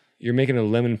saying like you're making a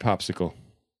lemon popsicle.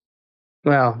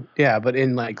 Well, yeah, but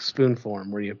in like spoon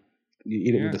form where you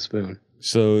eat it with a spoon.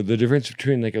 So the difference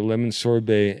between like a lemon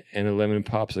sorbet and a lemon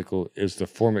popsicle is the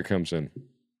form it comes in.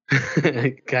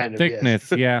 Kind of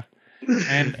Thickness, yes. yeah.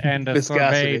 And a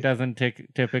Viscosity. sorbet doesn't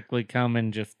typically come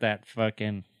in just that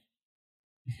fucking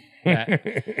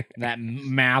that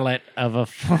mallet of a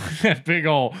that big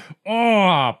old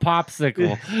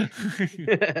popsicle.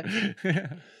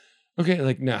 Okay,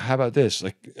 like now, how about this?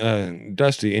 Like,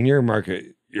 Dusty, in your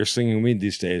market, you're slinging weed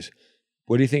these days.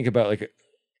 What do you think about like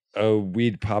a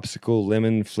weed popsicle,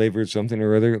 lemon flavored something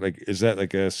or other? Like, is that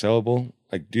like a sellable?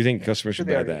 Like, do you think customers should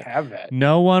They buy already that? have that.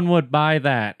 No one would buy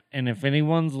that. And if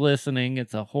anyone's listening,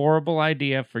 it's a horrible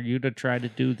idea for you to try to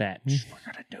do that. We're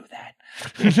going to do that.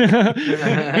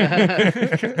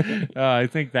 I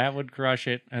think that would crush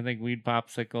it. I think weed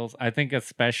popsicles. I think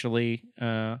especially...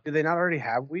 Do they not already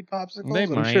have weed popsicles? They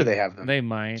I'm might. sure they have them. They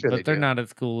might, Sure but they they're do. not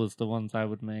as cool as the ones I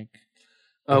would make.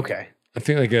 Okay. I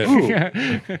think like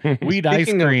a weed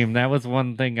ice cream. That was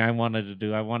one thing I wanted to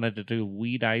do. I wanted to do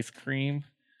weed ice cream.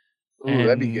 Ooh,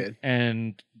 that'd be good.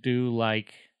 And do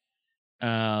like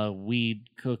weed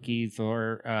cookies,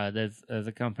 or there's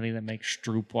a company that makes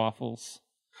Stroop waffles.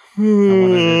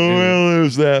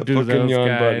 There's that do fucking those yawn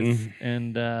guys. button.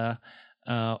 And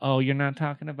oh, you're not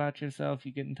talking about yourself?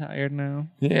 You getting tired now?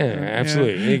 Yeah,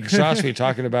 absolutely. It exhausts me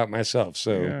talking about myself.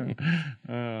 So,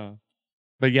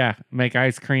 but yeah, make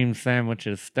ice cream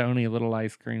sandwiches, stony little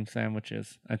ice cream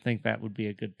sandwiches. I think that would be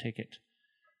a good ticket.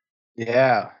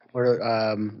 Yeah.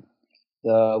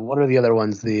 What are the other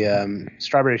ones? The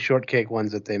strawberry shortcake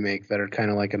ones that they make that are kind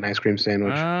of like an ice cream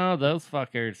sandwich. Oh, those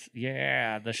fuckers.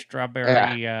 Yeah, the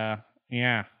strawberry.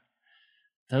 Yeah.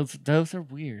 Those are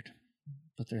weird,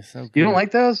 but they're so good. You don't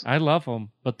like those? I love them,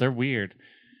 but they're weird.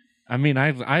 I mean,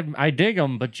 I dig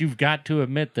them, but you've got to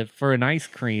admit that for an ice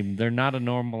cream, they're not a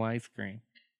normal ice cream.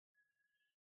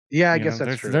 Yeah, I guess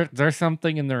that's true. There's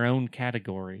something in their own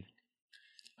category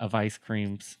of ice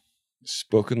creams.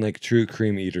 Spoken like true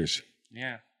cream eaters.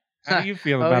 Yeah. How do you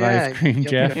feel about ice cream,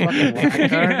 Jeff?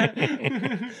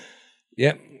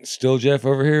 Yep. Still Jeff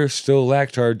over here. Still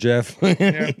lactard Jeff.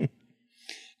 Yep.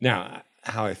 Now,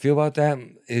 how I feel about that,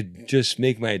 it'd just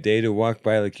make my day to walk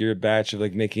by like your batch of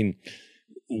like making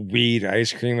weed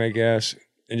ice cream, I guess,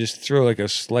 and just throw like a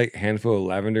slight handful of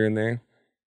lavender in there.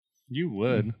 You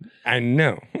would. I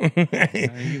know.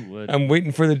 You would. I'm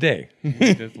waiting for the day.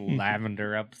 Just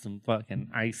lavender up some fucking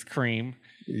ice cream.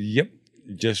 Yep.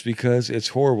 Just because it's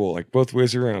horrible, like both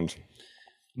ways around.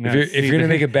 No, if you're gonna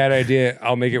make a bad idea,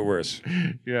 I'll make it worse.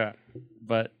 Yeah,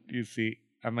 but you see,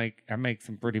 I make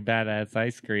some pretty badass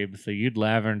ice cream, so you'd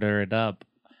lavender it up.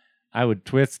 I would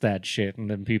twist that shit, and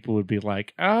then people would be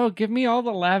like, "Oh, give me all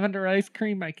the lavender ice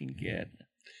cream I can get."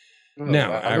 Oh,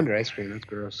 no, lavender ice cream. That's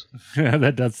gross.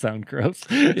 That does sound gross.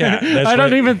 Yeah, I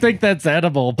don't even think that's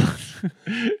edible.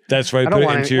 That's why I put it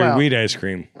into your weed ice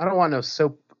cream. I don't want no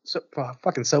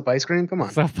fucking soap ice cream. Come on,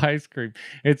 soap ice cream.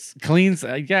 It's cleans.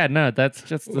 Yeah, no, that's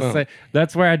just the same.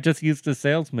 That's where I just used a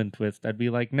salesman twist. I'd be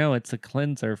like, no, it's a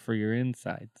cleanser for your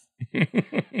insides.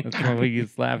 That's why we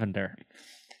use lavender,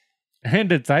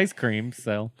 and it's ice cream.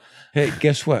 So, hey,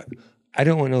 guess what? I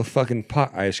don't want no fucking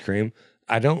pot ice cream.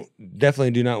 I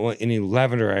definitely do not want any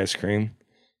lavender ice cream.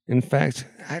 In fact,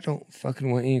 I don't fucking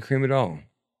want any cream at all.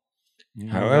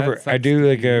 No, however, I do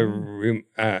like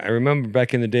I remember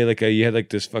back in the day, like you had like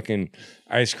this fucking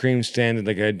ice cream stand at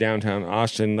like a downtown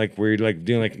Austin, like where you're like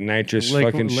doing like nitrous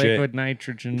fucking shit. Liquid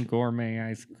nitrogen gourmet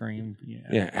ice cream. Yeah.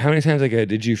 Yeah. How many times like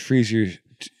did you freeze your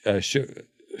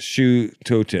shoe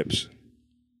toe tips?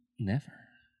 Never.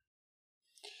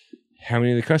 How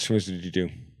many of the customers did you do?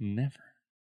 Never.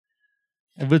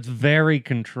 It was very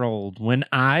controlled. When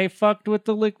I fucked with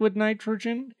the liquid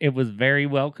nitrogen, it was very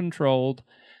well controlled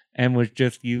and was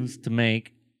just used to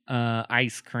make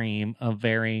ice cream of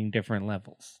varying different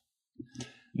levels.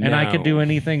 And I could do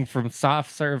anything from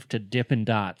soft serve to Dippin'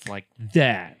 Dots like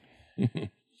that.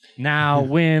 Now,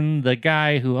 when the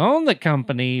guy who owned the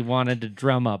company wanted to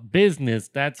drum up business,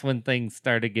 that's when things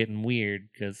started getting weird.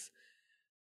 Because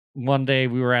one day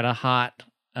we were at a hot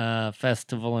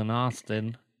festival in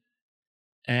Austin,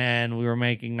 and we were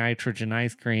making nitrogen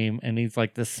ice cream, and he's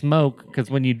like, the smoke,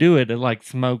 because when you do it, it like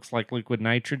smokes like liquid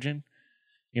nitrogen.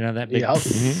 You know, that big...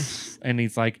 And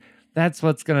he's like, that's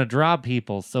what's going to draw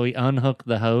people. So he unhooked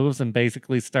the hose and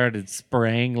basically started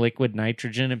spraying liquid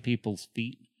nitrogen at people's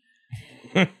feet,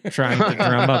 trying to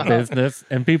drum up business.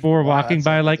 And people were walking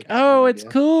by like, oh, it's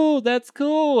cool. That's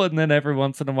cool. And then every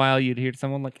once in a while, you'd hear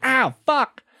someone like, ow,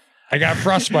 fuck. I got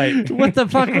frostbite. What the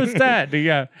fuck was that?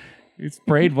 Yeah. He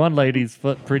sprayed one lady's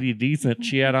foot pretty decent.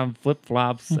 She had on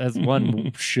flip-flops, as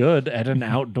one should, at an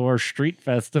outdoor street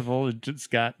festival, and just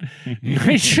got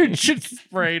nitrogen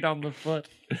sprayed on the foot.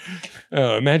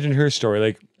 Oh, imagine her story.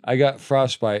 Like, I got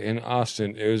frostbite in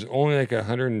Austin. It was only like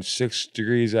 106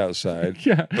 degrees outside.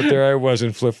 Yeah. But there I was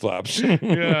in flip-flops.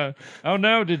 Yeah. Oh,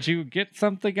 no. Did you get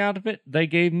something out of it? They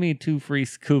gave me 2 free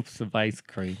scoops of ice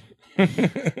cream.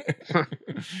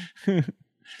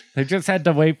 They just had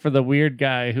to wait for the weird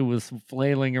guy who was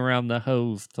flailing around the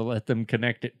hose to let them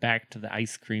connect it back to the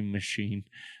ice cream machine.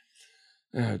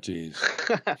 Oh, jeez.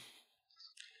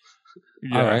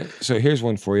 Yeah. All right. So here's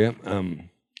one for you.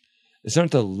 It's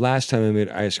not the last time I made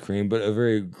ice cream, but a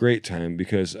very great time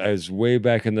because I was way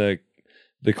back in the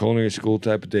culinary school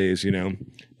type of days, you know,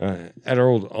 at our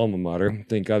old alma mater.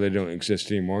 Thank God they don't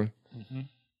exist anymore. Mm-hmm.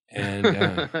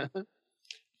 And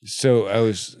so I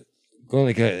was... going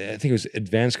like I think it was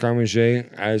advanced Garde Manger.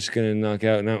 I was going to knock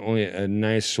out not only a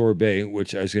nice sorbet,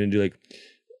 which I was going to do like,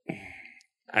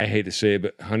 I hate to say it,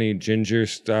 but honey ginger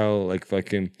style, like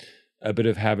fucking a bit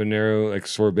of habanero, like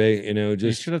sorbet, You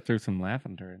just should have threw some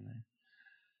lavender in there.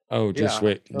 oh, just Yeah,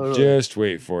 wait, totally. just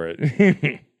wait for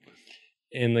it.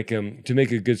 And like to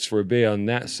make a good sorbet on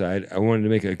that side, I wanted to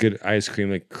make a good ice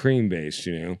cream, like cream based,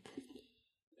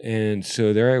 And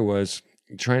so there I was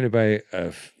trying to buy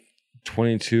a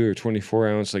 22 or 24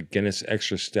 ounce like Guinness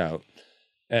Extra Stout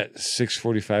at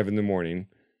 6:45 in the morning,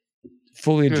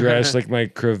 fully dressed, like my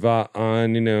cravat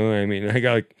on. I mean, I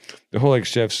got like the whole like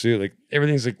chef suit, like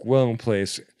everything's like well in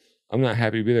place. I'm not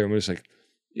happy to be there. I'm just like,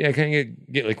 yeah, can I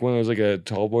get like one of those like a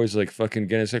tall boys like fucking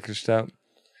Guinness Extra Stout?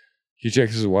 He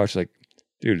checks his watch, like,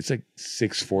 dude, it's like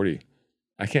 6:40.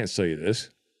 I can't sell you this.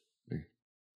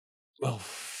 Well,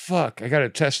 fuck. I got to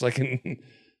test like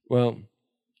well,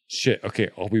 shit. Okay,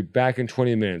 I'll be back in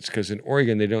 20 minutes because in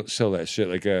Oregon, they don't sell that shit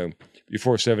like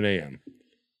before 7 a.m.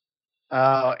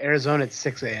 Arizona at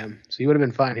 6 a.m. So you would have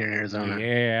been fine here in Arizona.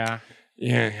 Yeah.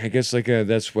 Yeah, I guess like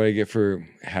that's what I get for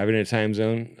having a time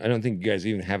zone. I don't think you guys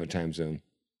even have a time zone.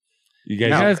 You You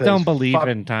guys, guys 'cause don't believe fuck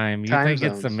in time. You time think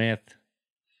it's a zones. myth.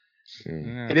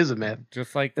 Yeah. It is a myth.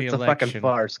 Just like the It's election. a fucking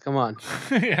farce. Come on.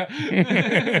 Yeah.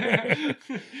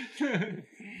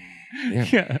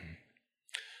 Yeah.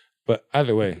 But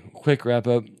either way, quick wrap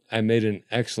up. I made an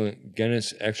excellent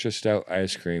Guinness Extra Stout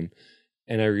ice cream,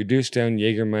 and I reduced down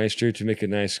Jägermeister to make a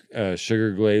nice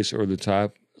sugar glaze over the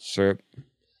top, syrup.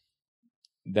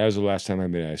 That was the last time I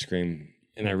made ice cream,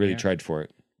 and I really Yeah. tried for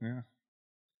it. Yeah.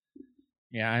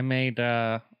 Yeah, I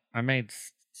made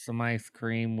some ice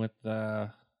cream with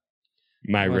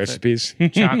My Was it recipes.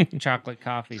 chocolate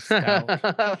coffee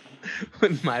stout.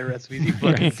 With my recipes, you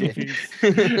fucking Recipes.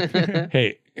 did.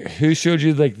 Hey, who showed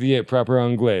you like the proper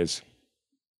anglaise?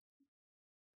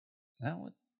 That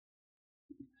would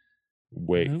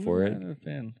Wait who for would it. that have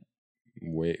been?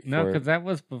 Wait No, for it. because that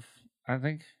was I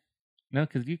think. No,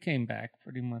 because you came back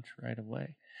pretty much right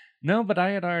away. No, but I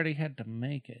had already had to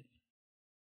make it.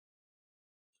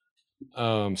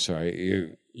 Oh, I'm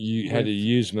sorry. You had to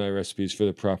use my recipes for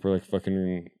the proper like fucking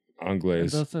And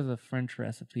anglaise. those are the French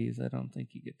recipes. I don't think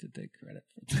you get to take credit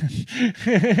for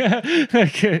them.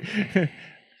 Okay.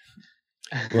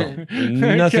 Well,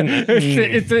 nothing.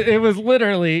 It was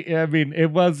literally. I mean,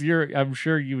 it was your. I'm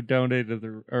sure you donated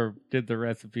or did the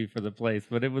recipe for the place,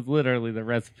 but it was literally the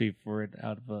recipe for it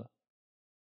out of a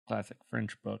classic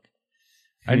French book.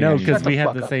 I know because Shut the we had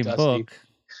fuck the up, same Dusty.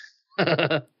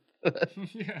 book.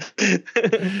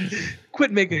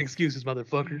 Quit making excuses,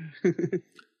 motherfucker.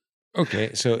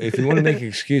 Okay, so if you want to make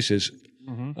excuses,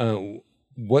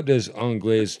 what does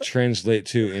anglaise translate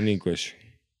to in English?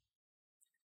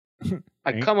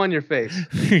 I come on your face.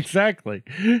 Exactly.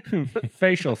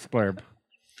 Facial splurb.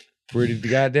 Pretty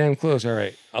goddamn close. All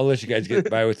right, I'll let you guys get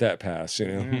by with that pass.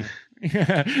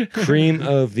 Yeah. Cream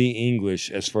of the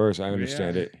English, as far as I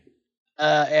understand Yeah. it.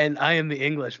 And I am the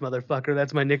English, motherfucker.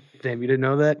 That's my nickname. You didn't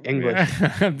know that? English.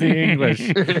 The English.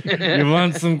 You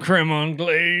want some creme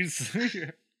anglaise?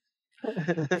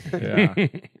 Yeah.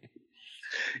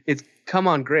 It's come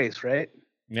on, Grace, right?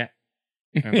 Yeah.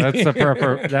 And that's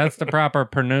the proper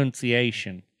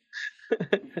pronunciation.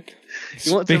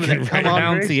 You want some of that come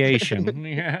on, Grace? Pronunciation.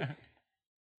 Yeah.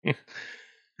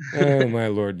 Oh my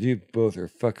lord, you both are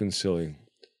fucking silly.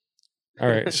 All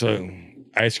right, so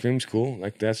ice cream's cool.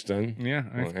 Like that's done. Yeah,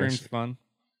 ice Well, cream's actually- fun.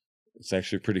 It's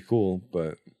actually pretty cool,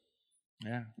 but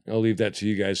Yeah. I'll leave that to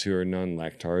you guys who are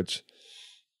non-lactards.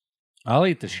 I'll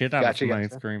eat the shit out Gotcha, of some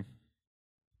gotcha. ice cream.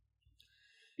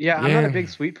 Yeah, I'm not Yeah. a big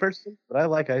sweet person, but I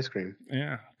like ice cream.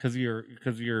 Yeah, because you're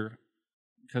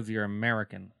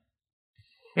American.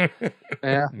 Yeah.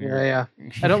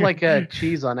 I don't like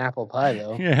cheese on apple pie,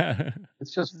 though. Yeah.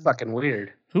 It's just fucking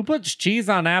weird. Who puts cheese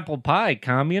on apple pie?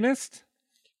 Communist?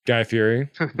 Guy Fieri.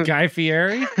 Guy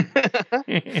Fieri?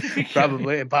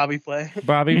 Probably. Bobby Flay.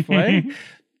 Bobby Flay?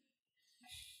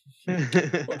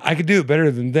 I could do it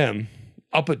better than them.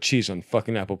 I'll put cheese on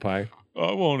fucking apple pie.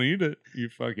 I won't eat it, you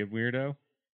fucking weirdo.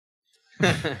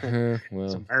 It's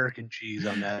Well, American cheese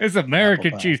on that. It's American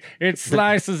apple pie. cheese. It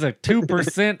slices of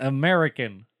 2%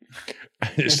 American.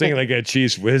 just thinking like a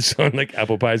cheese whiz on like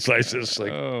apple pie slices.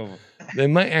 Like Oh, they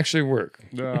might actually work.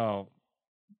 no.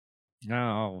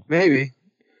 No. Maybe.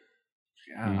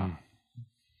 Yeah.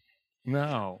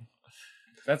 No.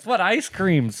 That's what ice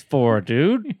cream's for,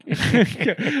 dude.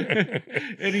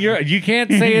 And you can't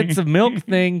say it's a milk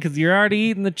thing because you're already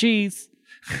eating the cheese.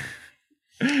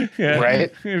 Yeah. Right.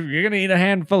 If you're going to eat a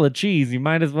handful of cheese, you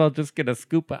might as well just get a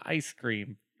scoop of ice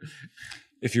cream.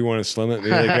 If you want to slum it, maybe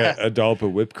like a dollop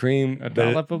of whipped cream. A But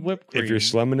dollop of whipped cream. If you're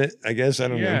slumming it, I guess I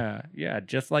don't know. Yeah. Yeah.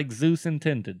 Just like Zeus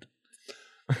intended.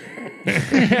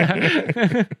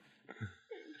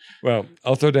 Well,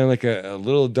 I'll throw down like a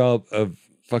little dollop of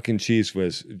fucking Cheese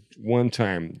Whiz one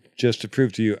time just to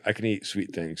prove to you I can eat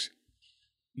sweet things.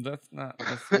 That's not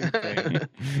the sweet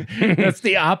thing. That's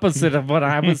the opposite of what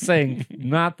I was saying.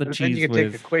 Not the Then Cheese you can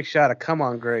Whiz. take a quick shot of come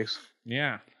on, Grace.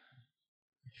 Yeah,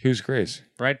 Who's Grace?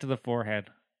 right to the forehead.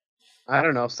 I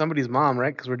don't know, somebody's mom,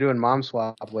 right? Because we're doing mom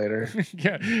swap later.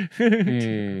 Yeah.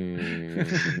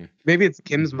 Maybe it's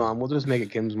Kim's mom. We'll just make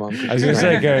it Kim's mom. I was going to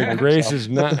say, Grace is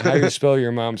not how you spell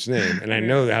your mom's name. And I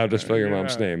know how to spell your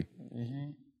mom's name. Mm-hmm.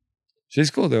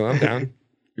 She's cool, though. I'm down.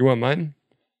 You want mine?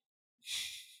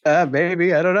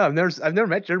 Maybe. I don't know. I've never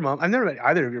met your mom. I've never met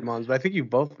either of your moms, but I think you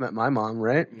both met my mom,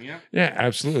 right? Yeah,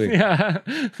 absolutely. Yeah.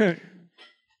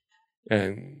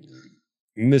 And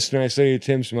Miss Nice Lady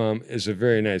Tim's mom is a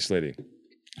very nice lady.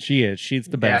 She is. She's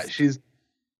the best.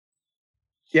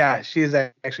 Yeah, she's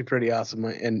actually pretty awesome.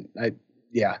 And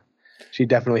she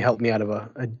definitely helped me out of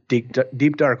a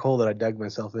deep dark hole that I dug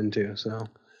myself into. So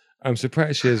I'm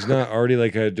surprised she has not already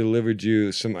delivered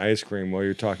you some ice cream while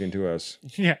you're talking to us.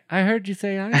 Yeah, I heard you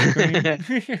say ice cream.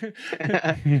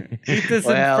 Eat this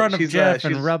in front of Jeff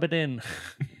and rub it in.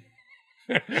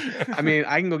 I mean,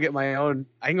 I can go get my own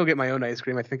ice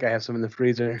cream. I think I have some in the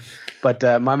freezer. But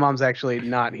my mom's actually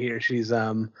not here. She's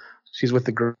with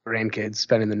the grandkids,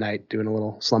 spending the night doing a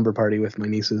little slumber party with my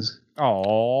nieces.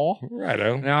 Oh,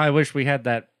 righto. Now I wish we had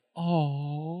that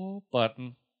oh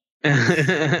button.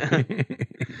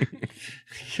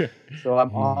 So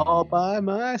I'm all by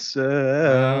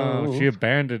myself. Oh, she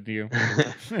abandoned you.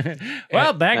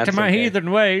 Well, back to my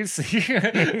heathen ways.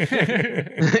 Yeah.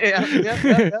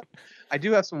 I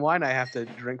do have some wine I have to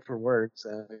drink for work,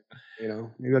 so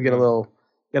maybe I'll get a little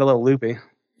loopy.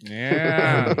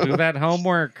 Yeah, do that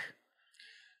homework.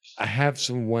 I have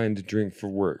some wine to drink for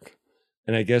work.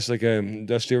 And I guess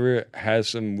Dusty over has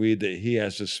some weed that he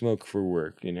has to smoke for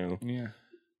work, Yeah.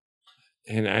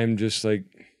 And I'm just like,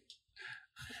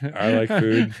 I like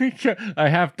food. I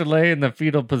have to lay in the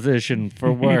fetal position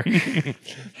for work.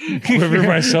 Quiver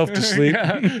myself to sleep.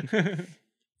 Yeah.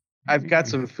 I've got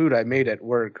some food I made at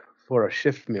work for a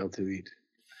shift meal to eat.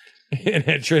 And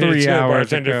I traded 3 to a hours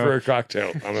bartender ago. for a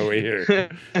cocktail on the way here.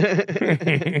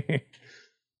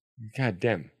 God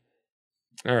damn.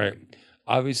 All right.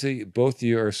 Obviously, both of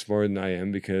you are smarter than I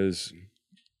am because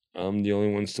I'm the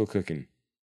only one still cooking.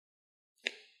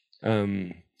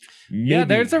 Yeah,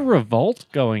 there's a revolt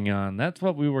going on. That's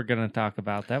what we were going to talk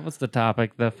about. That was the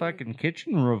topic. The fucking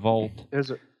kitchen revolt.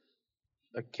 There's a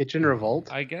kitchen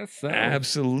revolt? I guess so.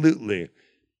 Absolutely.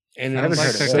 And I haven't Like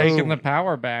heard they're of that. taking the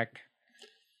power back.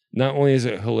 Not only is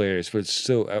it hilarious, but it's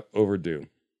so overdue.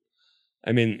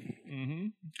 I mean, Mm-hmm.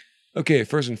 okay,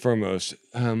 first and foremost,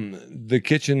 the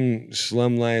kitchen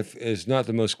slum life is not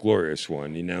the most glorious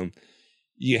one,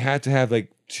 You have to have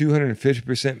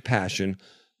 250% passion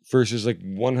versus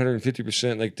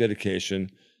 150%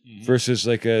 dedication versus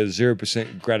a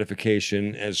 0%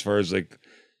 gratification as far as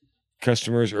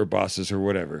customers or bosses or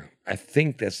whatever. I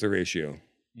think that's the ratio.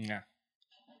 Yeah.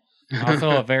 Also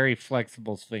a very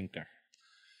flexible sphincter.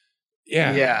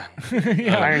 Yeah. Yeah.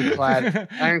 Yeah. Ironclad.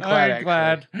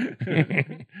 Ironclad.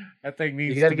 That thing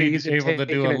needs gotta to get be used to able to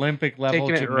do taking it- Olympic level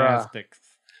taking it raw. gymnastics.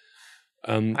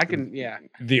 I can, yeah.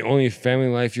 The only family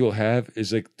life you'll have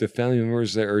is the family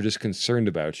members that are just concerned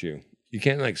about you. You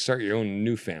can't start your own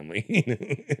new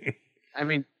family. I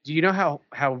mean, do you know how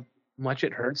much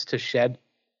it hurts to shed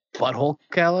butthole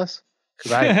callus?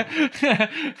 Because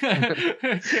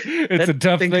It's a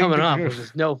tough thing coming to off do. was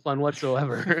just no fun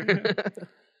whatsoever.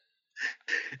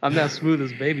 I'm not smooth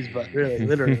as a baby's butt, really,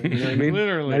 literally. You know what I mean?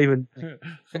 Literally. Not even.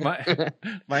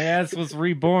 My ass was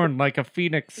reborn like a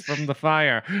phoenix from the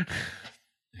fire.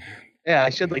 Yeah,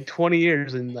 I shed 20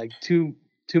 years in 2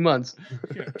 months.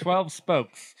 12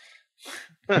 spokes.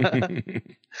 Yeah.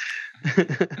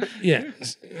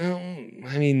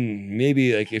 I mean,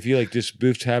 maybe if you just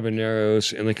boofed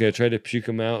habaneros and try to puke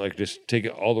them out, just take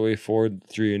it all the way forward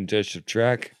through your digestive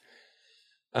tract.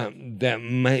 That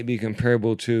might be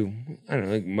comparable to, I don't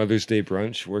know, Mother's Day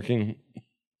brunch working.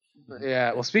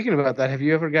 Yeah. Well, speaking about that, have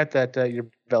you ever got that your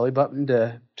belly button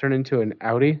to turn into an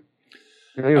Audi?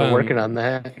 I know you were working on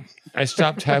that. I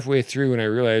stopped halfway through and I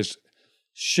realized,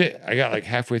 shit, I got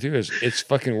halfway through this. It's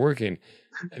fucking working.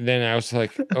 And then I was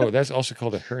like, oh, that's also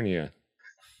called a hernia.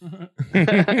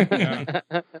 Yeah.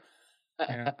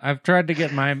 I've tried to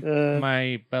get my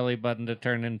belly button to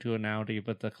turn into an Audi,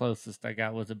 but the closest I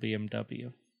got was a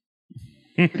BMW.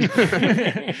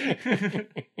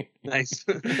 Nice.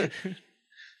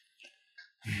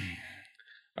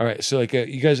 All right. So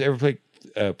you guys ever play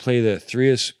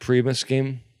the Prius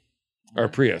game? Or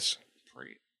Prius?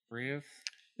 Prius?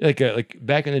 Like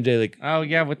back in the day, Oh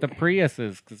yeah, with the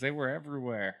Priuses, because they were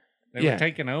everywhere. They were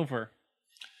taking over.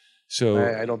 So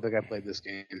I don't think I played this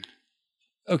game.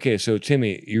 okay, so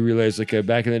Timmy, you realize like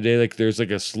back in the day, like there's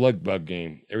like a slug bug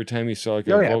game. Every time you saw like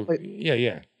a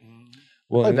yeah.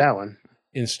 Well, Played that one.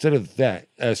 Instead of that,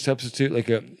 substitute like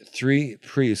 3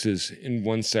 Priuses in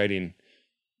one sighting.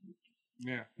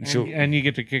 Yeah. So And you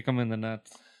get to kick them in the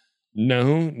nuts.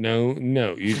 no.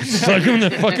 You slug them in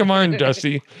the fucking arm,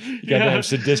 Dusty. You goddamn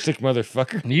sadistic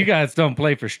motherfucker. You guys don't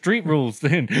play for street rules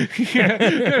then.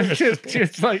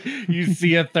 just like you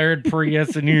see a third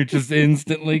Prius and you're just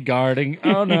instantly guarding.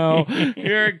 Oh no,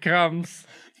 here it comes.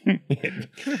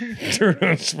 Turn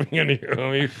around, swing under your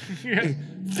homie.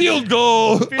 Field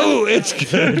goal. Oh, it's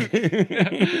good. 3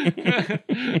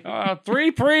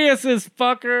 Priuses,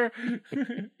 fucker.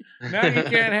 Now you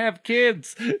can't have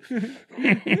kids.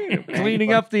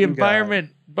 Cleaning up the environment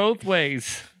both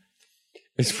ways.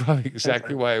 It's probably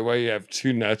exactly why you have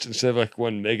 2 nuts instead of like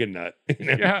 1 mega nut. You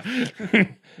know? Yeah.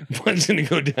 One's gonna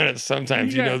go down at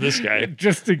sometimes. You know this guy.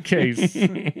 Just in case.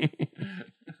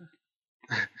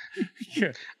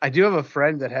 Yeah. I do have a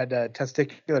friend that had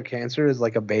testicular cancer as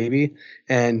like a baby,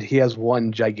 and he has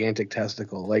 1 gigantic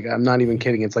testicle. Like, I'm not even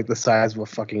kidding. It's like the size of a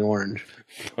fucking orange.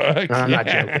 I'm not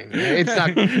joking. It's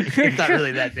not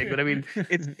really that big, but I mean,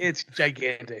 it's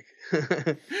gigantic.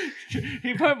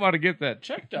 You might want to get that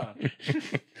checked on.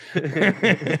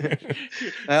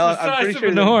 Well, the size of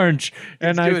an orange,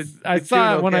 and I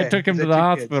saw it when I took him to the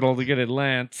hospital to get it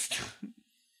lanced.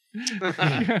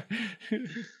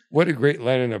 What a great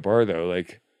line in a bar, though.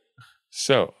 Like,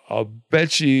 so I'll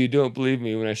bet you don't believe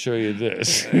me when I show you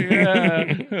this.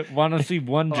 Yeah. Want to see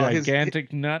one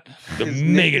gigantic nut? The his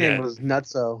mega nickname nut. was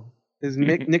Nutso. His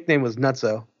nickname was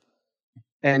Nutso,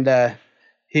 and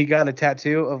he got a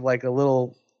tattoo of like a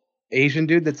little Asian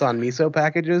dude that's on miso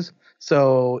packages.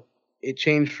 So it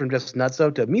changed from just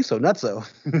Nutso to Miso Nutso.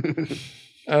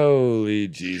 Holy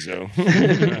Jeezo.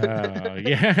 Oh,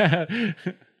 yeah.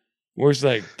 Where's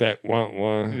like that wah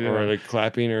wah or like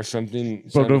clapping or something?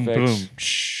 Sound Boom, effects?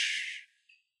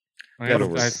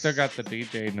 boom. I still got the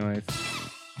DJ noise.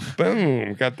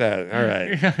 Boom. Got that. All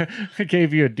right. I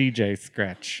gave you a DJ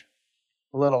scratch.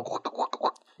 A little.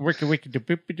 Wicky wicky da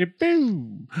boopy da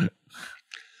boo.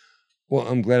 Well,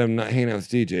 I'm glad I'm not hanging out with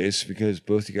DJs because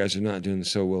both you guys are not doing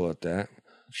so well at that.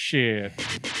 Shit.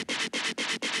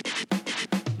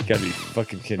 You gotta be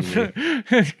fucking kidding me.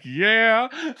 Yeah,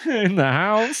 in the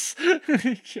house.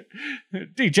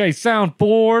 DJ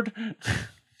soundboard.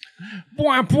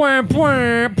 Bwah, bwah,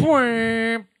 bwah,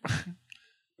 bwah.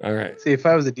 All right. See, if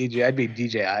I was a DJ, I'd be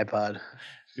DJ iPod.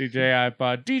 DJ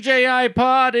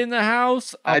iPod in the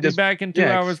house. I'll be back in 2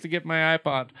 hours to get my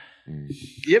iPod.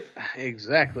 Yep,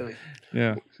 exactly.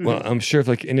 Yeah. Well, I'm sure if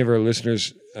like any of our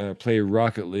listeners play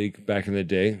Rocket League back in the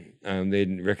day,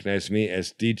 they'd recognize me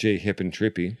as DJ Hip and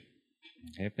Trippy.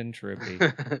 Hip and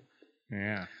Trippy.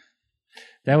 Yeah.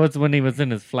 That was when he was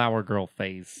in his Flower Girl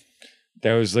phase.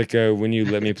 That was like when you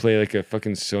let me play like a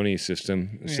fucking Sony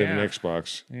system instead of an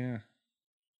Xbox. Yeah.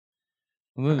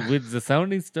 With the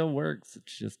Sony still works.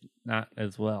 It's just not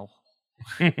as well.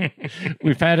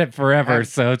 We've had it forever,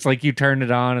 so it's like you turn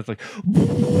it on, it's like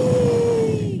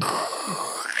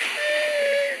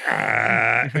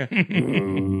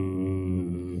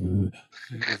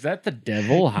is that the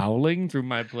devil howling through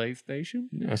my PlayStation?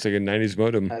 That's like a 90s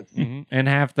modem. Mm-hmm. And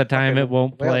half the time it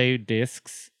won't play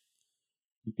discs.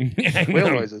 Whale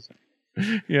noises.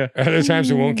 Yeah. Other times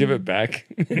it won't give it back.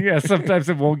 Yeah, sometimes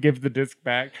it won't give the disc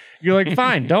back. You're like,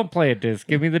 fine, don't play a disc.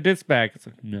 Give me the disc back. It's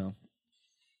like, no.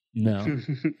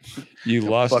 You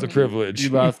lost the privilege. You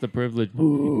lost the privilege.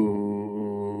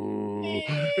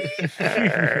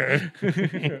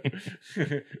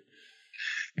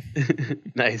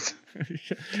 Nice.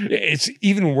 It's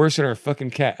even worse than our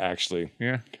fucking cat, actually.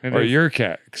 Yeah. Or your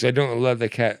cat, because I don't let the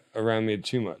cat around me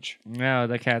too much. No,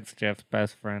 the cat's Jeff's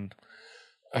best friend.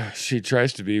 She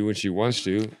tries to be when she wants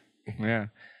to. Yeah.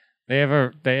 They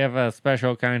have a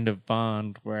special kind of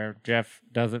bond where Jeff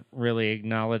doesn't really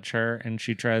acknowledge her and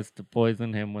she tries to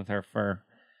poison him with her fur.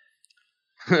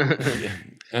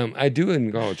 I do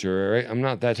acknowledge her, right? I'm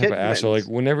not that type of asshole. Like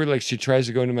whenever like she tries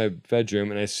to go into my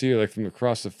bedroom and I see her like from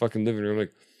across the fucking living room,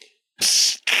 like,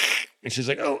 and she's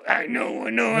like, "Oh, I know,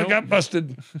 I got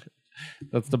busted."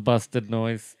 That's the busted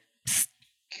noise.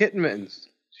 Kitten mittens.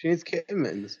 She needs kitten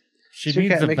mittens. She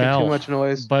needs a bell, too much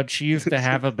noise. But she used to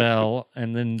have a bell,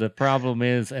 and then the problem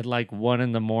is at like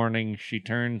 1 a.m, she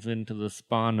turns into the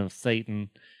spawn of Satan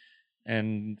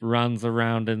and runs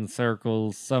around in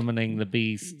circles, summoning the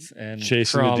beasts and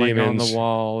chasing crawling the on demons. the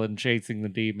wall and chasing the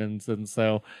demons. And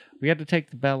so we had to take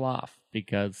the bell off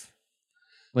because,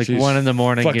 like, She's 1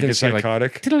 a.m, you fucking just hear like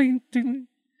psychotic.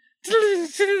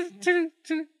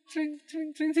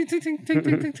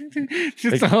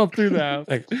 Just all through the house.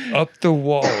 Like up the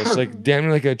walls, like damn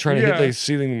near like trying to hit like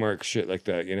ceiling mark shit like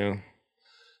that, you know?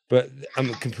 But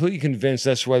I'm completely convinced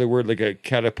that's why the word like a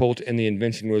catapult and the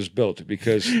invention was built,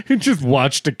 because He just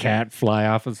watched a cat fly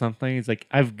off of something. He's like,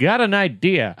 I've got an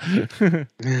idea.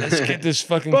 let's get this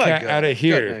fucking cat out of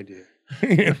here.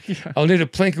 I'll need a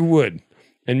plank of wood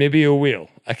and maybe a wheel.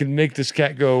 I can make this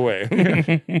cat go away.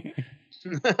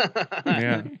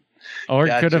 Yeah. Or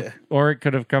it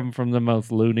could have come from the most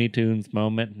Looney Tunes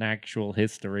moment in actual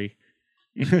history.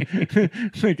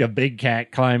 Like a big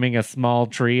cat climbing a small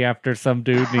tree after some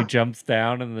dude, and he jumps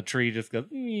down, and the tree just goes,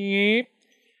 "Yeep,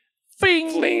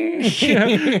 bing."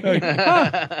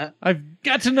 I've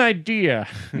got an idea.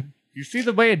 You see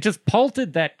the way it just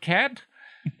pulted that cat?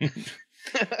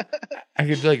 I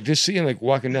could like just see him like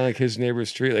walking down like his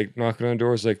neighbor's street, like knocking on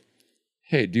doors, like,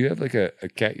 "Hey, do you have like a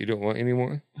cat you don't want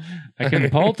anymore?" I can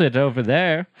pult it over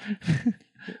there.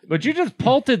 But you just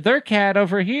pulted their cat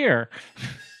over here.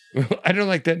 I don't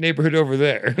like that neighborhood over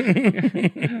there.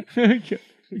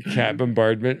 Cat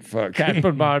bombardment. Fuck. Cat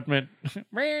bombardment.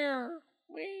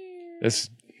 That's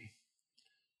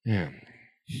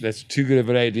too good of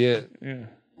an idea. Yeah.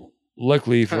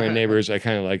 Luckily for my neighbors, I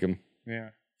kind of like them. Yeah.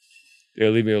 They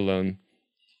leave me alone.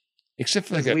 Except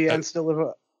for Does Leanne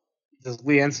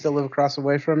still live across the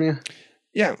way from you?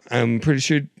 Yeah, I'm pretty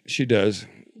sure she does.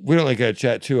 We don't like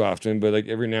chat too often, but like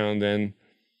every now and then,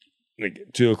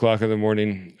 like 2:00 in the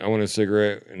morning, I want a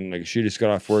cigarette, and like she just got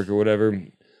off work or whatever.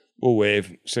 We'll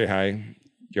wave, say hi,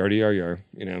 yardy yar yar,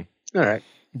 you know. All right.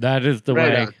 That is the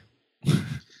way.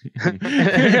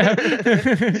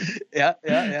 Yeah.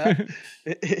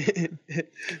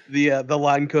 The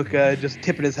line cook just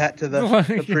tipping his hat to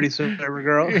the pretty server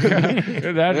girl.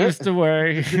 That is the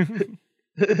way.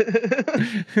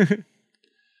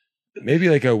 Maybe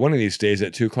like one of these days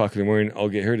at 2:00 in the morning, I'll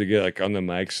get her to get like on the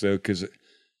mics though, because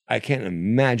I can't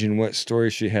imagine what story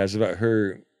she has about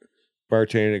her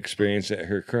bartending experience at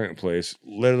her current place,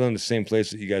 let alone the same place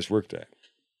that you guys worked at.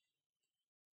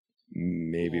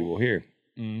 Maybe we'll hear.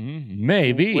 Mm-hmm.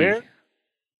 Maybe.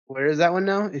 Where is that one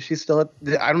now? Is she still at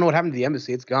I don't know what happened to the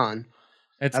embassy. It's gone.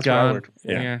 It's That's gone.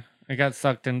 Yeah. It got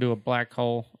sucked into a black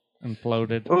hole,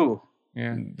 imploded. Oh.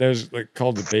 Yeah. That was like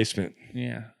called the basement.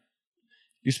 Yeah.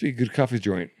 Used to be a good coffee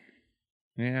joint.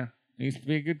 Yeah. It used to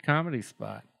be a good comedy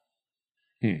spot.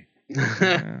 Yeah.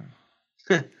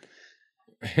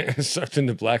 Sucked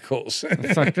into black holes.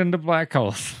 Sucked into black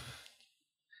holes.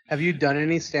 Have you done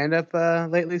any stand-up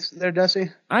lately there,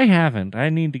 Dusty? I haven't. I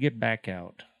need to get back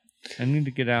out. I need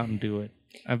to get out and do it.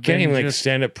 Can't even like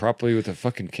stand up properly with a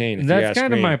fucking cane. That's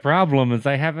kind of my problem. Is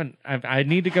I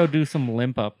need to go do some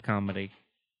limp up comedy.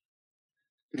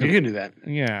 You can do that.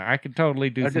 Yeah, I could totally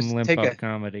do some limp up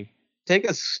comedy. Take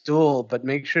a stool, but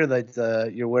make sure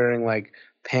that you're wearing like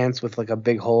pants with like a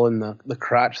big hole in the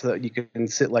crotch so that you can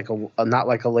sit like a not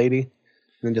like a lady.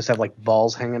 And then just have like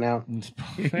balls hanging out.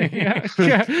 Yeah.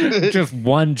 Just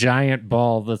one giant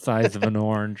ball the size of an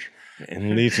orange.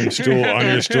 And leave some stool on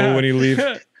your stool when you leave.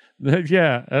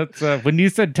 Yeah, that's when you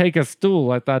said take a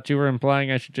stool, I thought you were implying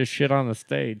I should just shit on the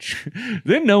stage.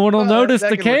 Then no one will notice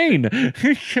the cane.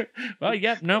 Well,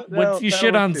 yep, nope. Once you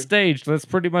shit on stage, that's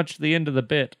pretty much the end of the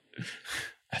bit.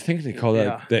 I think they call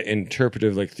that the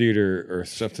interpretive like theater or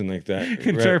something like that.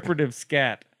 Interpretive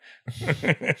scat.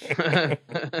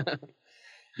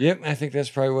 Yep, I think that's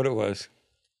probably what it was.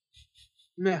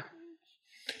 Yeah.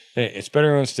 Hey, it's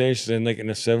better on stage than like in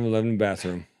a 7-Eleven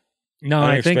bathroom. No,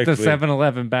 I think the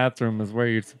 7-Eleven bathroom is where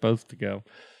you're supposed to go.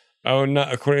 Oh,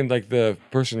 not according to like the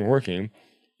person working.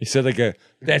 He said like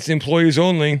that's employees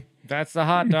only. That's the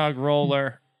hot dog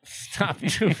roller. Stop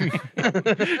doing it.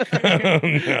 Oh,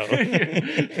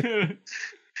 no.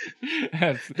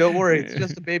 Don't worry, it's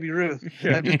just a Baby Ruth.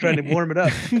 I'm just trying to warm it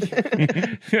up.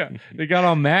 Yeah, they got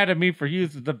all mad at me for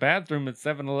using the bathroom at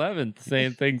 7-Eleven,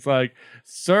 saying things like,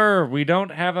 "Sir, we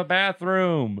don't have a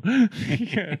bathroom." Stop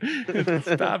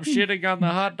shitting on the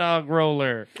hot dog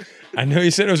roller. I know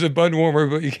you said it was a bud warmer,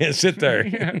 but you can't sit there.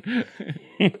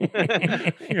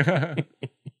 Yeah.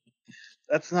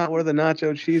 That's not where the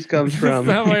nacho cheese comes from.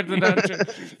 That's not where the nacho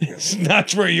cheese It's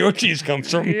not where your cheese comes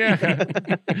from.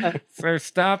 Yeah. Sir,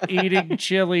 stop eating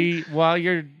chili while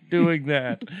you're doing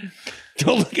that.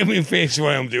 Don't look at me in the face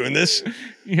while I'm doing this.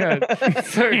 Yeah.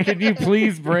 Sir, can you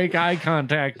please break eye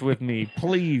contact with me?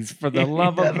 Please, for the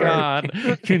love of God,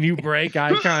 can you break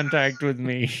eye contact with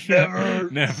me? Never.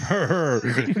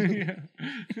 Never.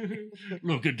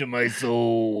 Look into my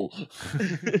soul.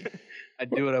 I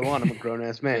do what I want. I'm a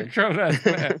grown-ass man. Grown-ass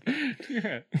man.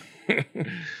 Yeah.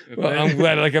 Well, I'm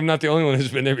glad I'm not the only one who's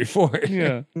been there before.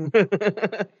 Yeah.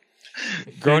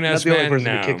 Grown ass Not the only man,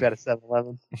 person no. who kicked out of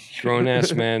 7-Eleven. Grown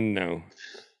ass man, no.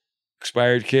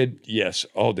 Expired kid, yes,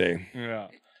 all day. Yeah.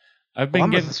 I've been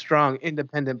I'm getting. a strong,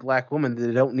 independent black woman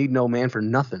that don't need no man for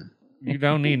nothing. You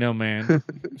don't need no man.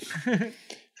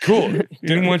 Cool.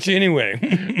 Didn't want you anyway.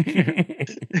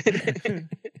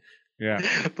 Yeah.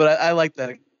 But I like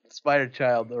that expired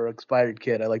child or expired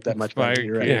kid. I like that much better. Expired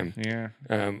You're right. kid.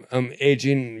 Yeah. I'm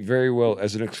aging very well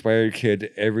as an expired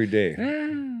kid every day.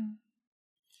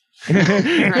 You're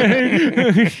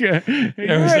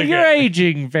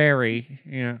aging very.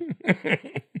 Yeah.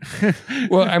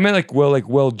 Well, I meant like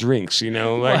well drinks, you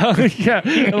know, like Well,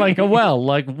 yeah, like a well,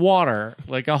 like water,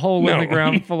 like a hole in the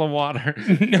ground full of water.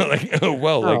 no, like the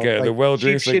well cheap,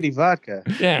 drinks, like, shitty vodka.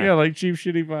 yeah, Yeah, like cheap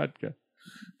shitty vodka.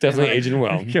 definitely aging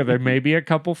well. Yeah, there may be a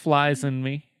couple flies in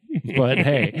me, but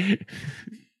hey,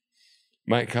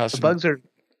 Might cost The bugs are.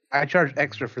 I charge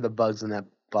extra for the bugs in that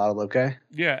bottle. Okay.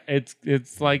 yeah, it's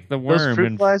like the Those worm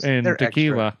fruit flies, in they're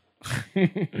tequila.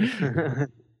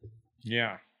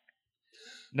 Yeah.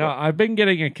 No, I've been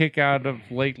getting a kick out of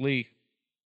lately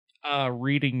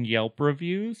reading Yelp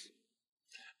reviews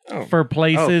for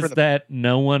places that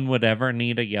no one would ever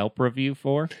need a Yelp review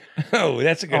for. Oh,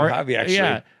 that's a good hobby, actually.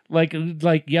 Yeah, like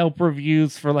Yelp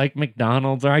reviews for like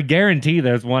McDonald's, or I guarantee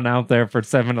there's one out there for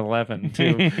 7-Eleven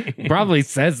too. Probably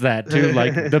says that too.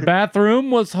 Like the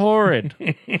bathroom was horrid.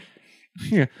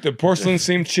 Yeah. The porcelain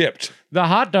seemed chipped. The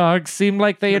hot dogs seemed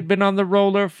like they had been on the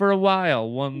roller for a while.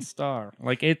 1 star.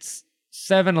 Like it's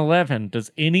 7-Eleven.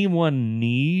 Does anyone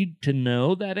need to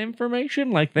know that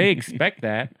information? Like they expect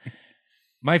that.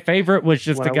 My favorite was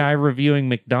just a guy reviewing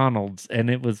McDonald's, and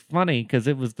it was funny because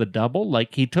it was the double.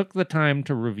 Like he took the time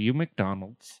to review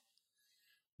McDonald's,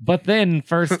 but then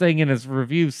first thing in his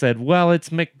review said, "Well,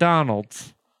 it's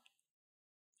McDonald's."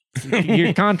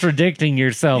 You're contradicting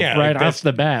yourself right off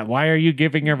the bat. Why are you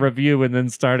giving a review and then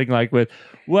starting like with,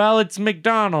 "Well, it's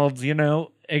McDonald's," you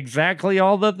know, exactly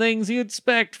all the things you'd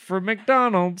expect for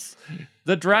McDonald's.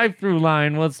 The drive-through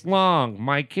line was long.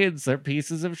 My kids are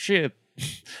pieces of shit.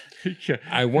 Yeah.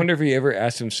 I wonder if he ever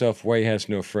asked himself why he has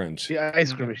no friends. The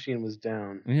ice cream machine was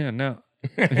down. Yeah, no.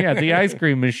 Yeah, the ice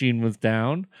cream machine was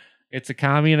down. It's a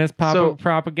communist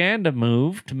propaganda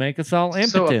move to make us all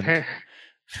impotent.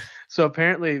 So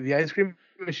apparently the ice cream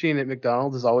machine at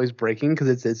McDonald's is always breaking because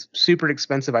it's this super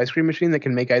expensive ice cream machine that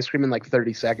can make ice cream in like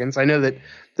 30 seconds. I know that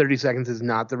 30 seconds is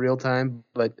not the real time,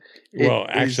 but well,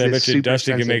 actually, I bet you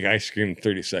Dusty can make ice cream in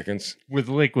 30 seconds. With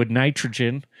liquid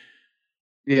nitrogen.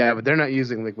 Yeah, but they're not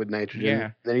using liquid nitrogen.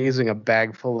 Yeah. They're using a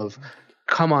bag full of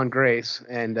Come On Grace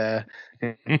and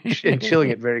chilling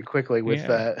it very quickly with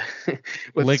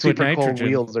with liquid super nitrogen. cold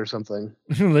wheels or something.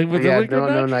 With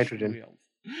no nitrogen. Wheels.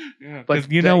 Yeah,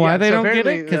 But you know why they so don't get it?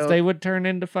 apparently, Because they would turn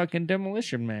into fucking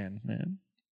Demolition Man.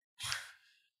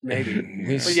 Maybe.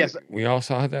 But yes, we all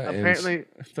saw that. apparently.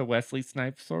 The Wesley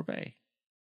Snipes sorbet.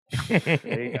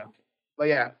 There you go. But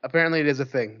yeah, apparently it is a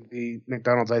thing. The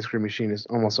McDonald's ice cream machine is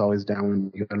almost always down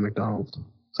when you go to McDonald's.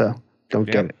 So don't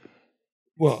get it.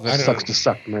 Well, It sucks to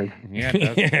suck, man. Yeah, it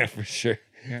does. Yeah, for sure.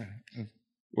 Yeah.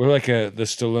 We're like the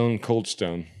Stallone Cold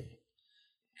Stone.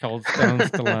 Cold Stone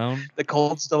Stallone. The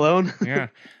Cold Stallone. Yeah.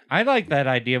 I like that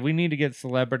idea. We need to get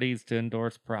celebrities to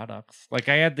endorse products. Like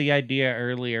I had the idea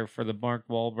earlier for the Mark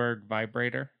Wahlberg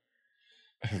vibrator.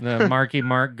 The Marky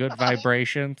Mark Good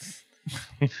Vibrations.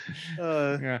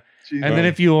 Yeah. Geez. And then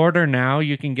if you order now,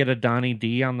 you can get a Donnie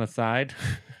D on the side.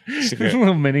 A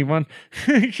little mini one.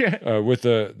 Yeah. With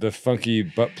the funky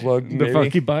butt plug. The maybe?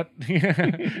 funky butt.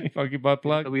 Yeah. Funky butt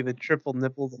plug. It'll be the triple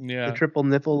nipple. Yeah. The triple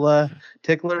nipple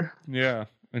tickler. Yeah.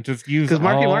 And just use Because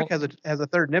Marky all... Mark has a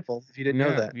third nipple. If you didn't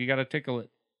know that, You got to tickle it.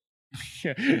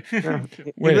 Yeah. Yeah. He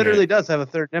Wait a literally does have a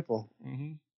third nipple.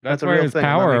 Mm-hmm. That's That's a where real his thing.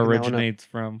 I'm not power making that one up. originates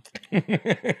from.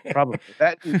 Probably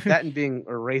that and being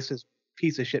a racist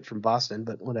piece of shit from Boston,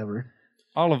 but whatever.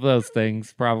 All of those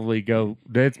things probably go.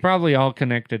 It's probably all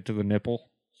connected to the nipple.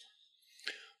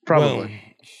 Probably. Well,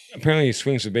 apparently he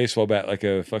swings a baseball bat like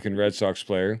a fucking Red Sox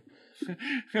player.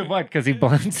 What? Because he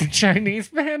blinds a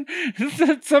Chinese man? Is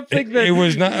that something that It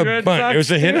was not a Red bunt. Sox It was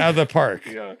a hit do? out of the park.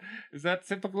 Yeah. Is that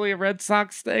typically a Red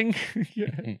Sox thing?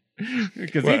 Yeah.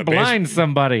 Because Well, he blinds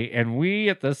somebody, and we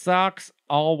at the Sox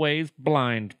always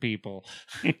blind people.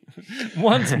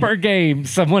 Once per game,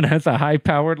 someone has a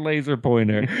high-powered laser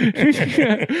pointer.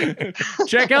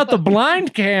 Check out the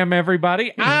blind cam,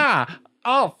 everybody.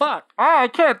 Oh, fuck. I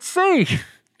can't see.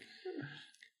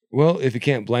 Well, if you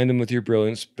can't blind him with your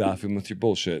brilliance, baff him with your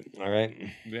bullshit. All right.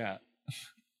 Yeah.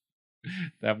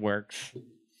 That works.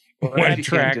 What if you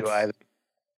can't do either?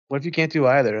 What if you can't do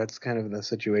either? That's kind of the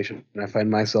situation I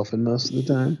find myself in most of the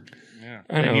time. Yeah.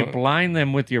 I And you know. blind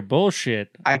them with your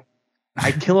bullshit. I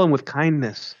I kill him with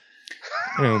kindness.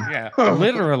 Yeah,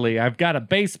 literally, I've got a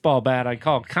baseball bat I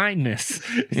call kindness.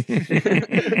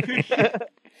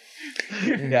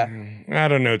 Yeah. I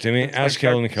don't know, Timmy. Ask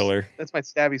Helen Keller. That's my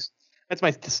stabby. That's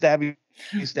my stabby.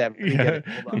 Yeah.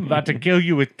 I'm about to kill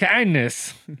you with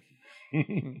kindness.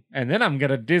 And then I'm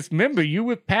going to dismember you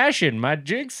with passion, my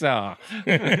jigsaw.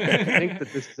 I think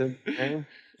that this is a name.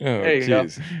 Oh, There you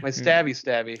jeez. go. My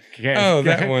stabby. Oh,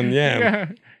 that one,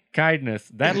 yeah. Kindness.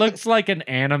 That looks like an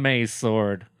anime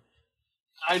sword.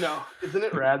 I know. Isn't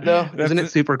it rad though? Isn't it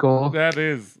super cool? That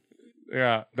is.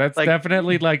 Yeah, that's Like-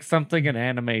 definitely like something an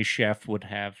anime chef would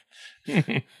have.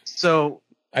 So,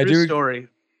 I true do. story.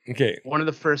 Okay. One of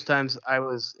the first times I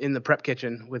was in the prep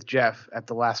kitchen with Jeff at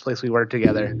the last place we worked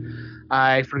together,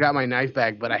 I forgot my knife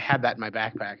bag, but I had that in my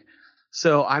backpack.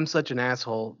 So I'm such an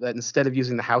asshole that instead of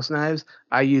using the house knives,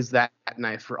 I use that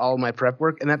knife for all of my prep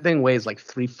work, and that thing weighs like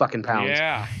 3 fucking pounds.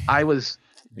 Yeah. I was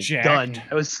Jacked. done.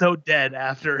 I was so dead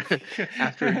after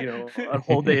a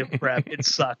whole day of prep. It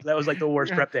sucked. That was like the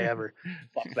worst prep day ever.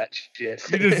 Fuck that shit.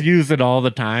 You just use it all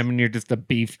the time and you're just a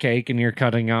beefcake in your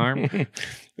cutting arm.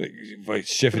 Like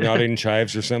chiffonading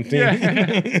chives or something.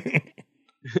 Yeah.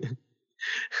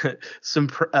 Some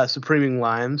supreming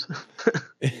limes.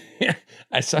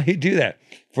 I saw you do that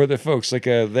for the folks. Like,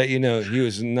 let you know, he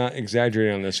was not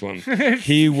exaggerating on this one.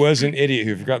 He was an idiot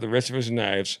who forgot the rest of his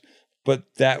knives, but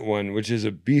that one, which is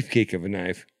a beefcake of a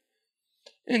knife.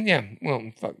 And yeah,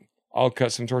 well, fuck, I'll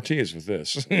cut some tortillas with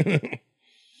this.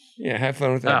 Yeah, have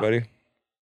fun with that, Oh. buddy.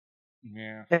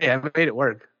 Yeah. Hey, I made it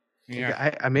work.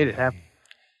 Yeah. I made it happen.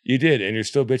 You did, and you're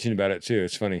still bitching about it too.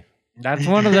 It's funny. That's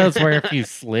one of those where if you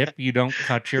slip, you don't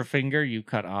cut your finger, you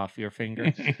cut off your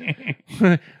finger.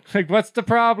 Like, what's the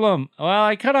problem? Well,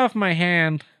 I cut off my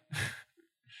hand.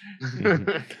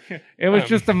 It was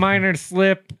just a minor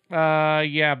slip.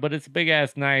 Yeah, but it's a big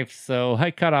ass knife, so I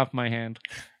cut off my hand.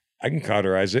 I can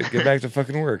cauterize it. Get back to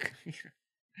fucking work.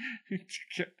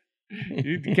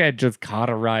 You can't just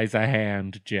cauterize a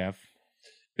hand, Jeff.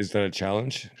 Is that a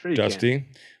challenge, Sure you Dusty?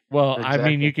 Well, I mean,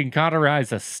 Exactly. you can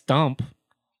cauterize a stump,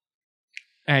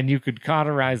 and you could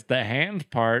cauterize the hand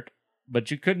part, but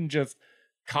you couldn't just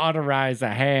cauterize a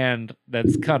hand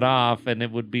that's cut off, and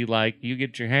it would be like, you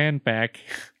get your hand back.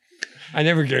 I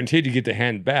never guaranteed you get the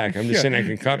hand back. I'm just saying I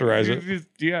can cauterize it.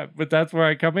 Yeah, but that's where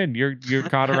I come in. You're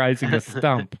cauterizing a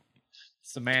stump.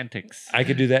 Semantics. I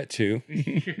could do that too.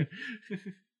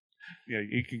 Yeah,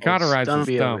 you can cauterize a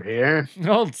Stumpy stump. over here.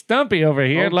 Old Stumpy over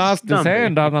here Old lost his Stumpy.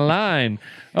 hand on the line.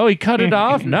 Oh, he cut it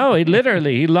off? No, he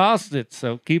lost it.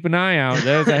 So keep an eye out.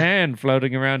 There's a hand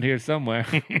floating around here somewhere.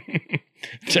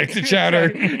 Check the chowder.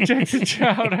 Check the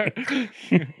chowder.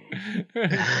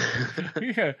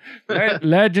 Yeah.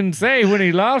 Legends say when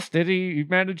he lost it, he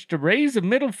managed to raise a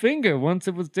middle finger once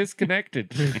it was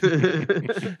disconnected.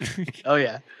 Oh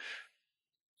yeah.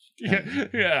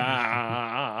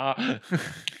 Yeah.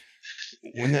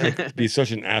 Wouldn't that be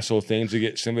such an asshole thing to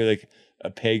get somebody like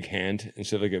a peg hand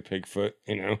instead of like a pig foot?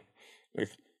 You know, like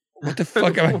what the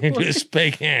fuck am I going to do this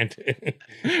peg hand?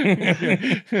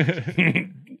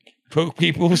 Poke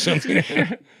people with something.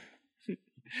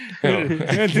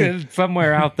 Oh.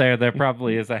 Somewhere out there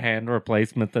probably is a hand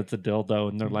replacement that's a dildo,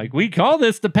 and they're like, "We call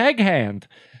this the peg hand.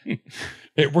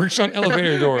 It works on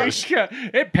elevator doors.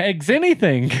 It pegs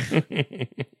anything."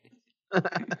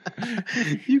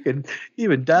 You can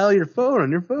even dial your phone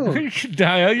on your phone. You can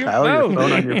dial your Dial your phone.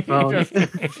 phone on your phone.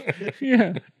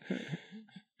 Yeah.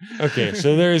 Okay,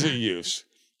 so there is a use: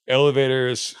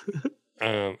 elevators,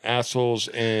 assholes,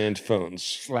 and phones.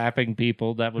 Slapping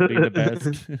people, that would be the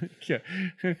best. Yeah.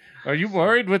 Are you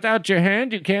worried without your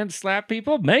hand you can't slap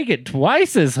people? Make it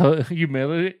twice as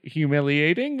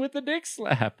humiliating with the dick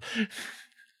slap.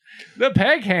 The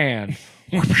peg hand.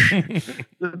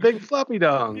 The big floppy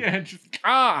dong. Yeah, just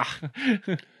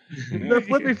The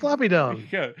flippy floppy dong.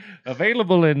 Yeah.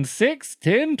 Available in 6,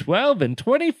 10, 12, and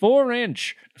 24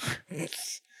 inch.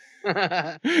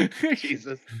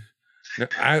 Jesus.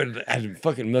 I'd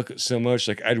fucking milk it so much,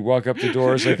 like I'd walk up the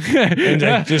doors like, and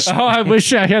I just Oh, I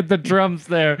wish I had the drums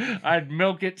there. I'd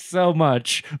milk it so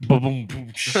much. Boom,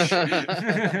 boom, Jeez.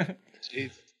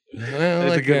 well, That's a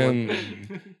like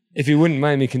good if you wouldn't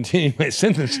mind me continuing my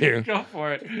sentence here, Go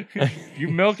for it. You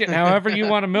milk it however you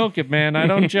want to milk it, man. I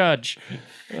don't judge.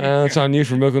 it's on you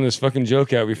for milking this fucking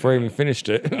joke out before I even finished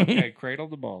it Okay, cradle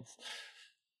the balls.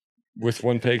 with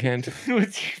one peg hand.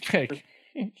 With your peg.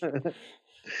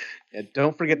 Yeah,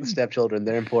 don't forget the stepchildren.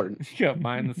 They're important. Yeah,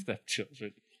 mind the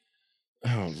stepchildren.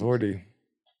 Oh lordy.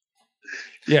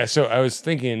 Yeah, so I was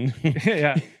thinking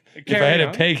Yeah. if I had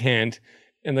a peg hand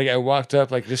and like I walked up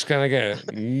like just kind of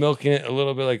like milking it a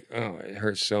little bit, like oh it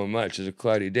hurts so much. It's a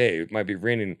cloudy day. It might be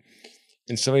raining.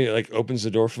 and somebody like opens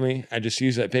the door for me, I just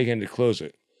use that peg hand to close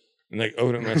it and like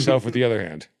open it myself with the other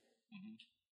hand.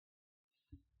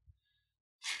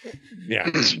 Yeah,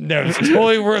 that was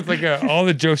totally worth like all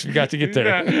the jokes we got to get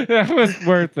there. That was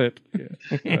worth it.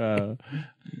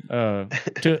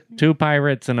 Two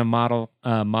pirates and a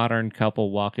modern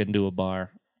couple walk into a bar.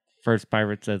 First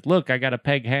pirate says, "Look, I got a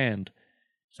peg hand."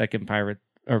 Second pirate,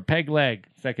 or peg leg.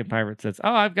 Second pirate says,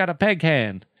 "Oh, I've got a peg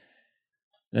hand."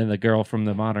 Then the girl from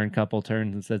the modern couple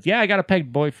turns and says, "Yeah, I got a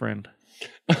pegged boyfriend."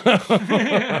 Uh-oh.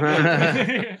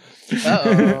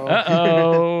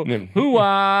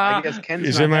 Hoo-ah. I guess Ken's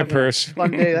Is not in my having a purse.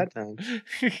 Fun day that time.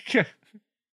 Do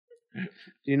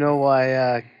you know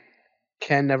why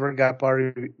Ken never got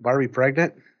Barbie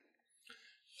pregnant?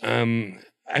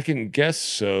 I can guess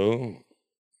so.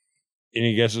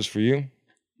 Any guesses for you?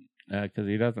 Because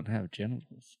he doesn't have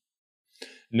genitals.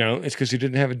 No, it's because he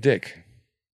didn't have a dick.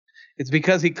 It's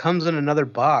because he comes in another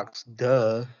box.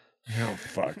 Duh. Oh,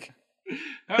 fuck.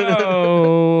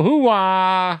 Oh,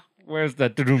 hoo-ah. Where's the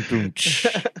dum-dum?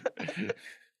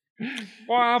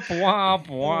 Wop, wop,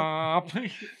 wop.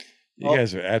 You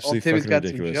guys are absolutely fucking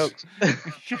ridiculous.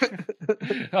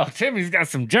 Oh, Timmy's got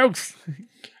some jokes.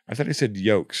 I thought he said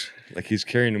yolks. Like he's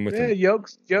carrying them with Yeah, him.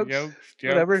 jokes.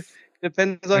 Whatever.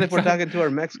 Depends on if we're talking to our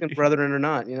Mexican brethren or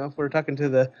not. You know, if we're talking to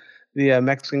the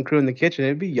Mexican crew in the kitchen,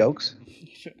 it'd be yolks.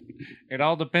 It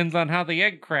all depends on how the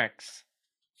egg cracks.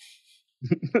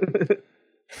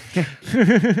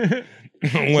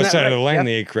 On what side of the line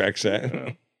the egg cracks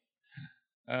at?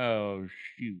 Oh,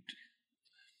 shoot.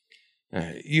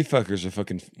 You fuckers are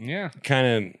fucking kind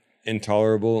of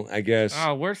intolerable, I guess.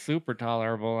 Oh, we're super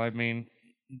tolerable. I mean,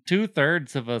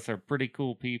 2/3 of us are pretty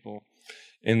cool people.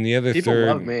 And the other People third...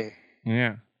 love me.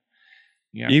 Yeah.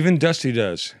 Even Dusty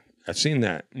does. I've seen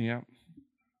that. Yeah.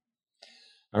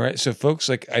 All right, so folks,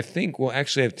 like I think we'll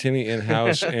actually have Timmy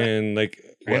in-house in like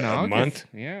a month?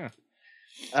 Yeah.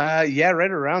 Yeah,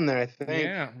 right around there, I think.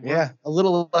 Yeah. A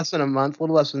little less than a month, a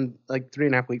little less than like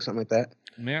 3.5 weeks, something like that.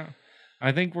 Yeah.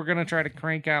 I think we're going to try to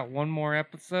crank out one more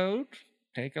episode,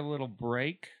 take a little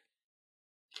break.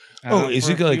 Is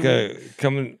he like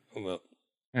coming? Well,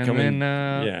 and coming,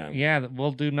 then,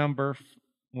 we'll do number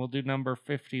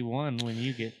 51 when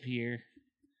you get here.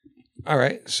 All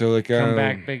right, so like come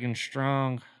back big and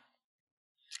strong.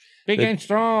 Big 50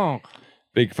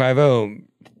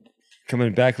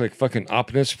 coming back like fucking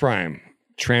Optimus Prime,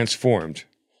 transformed.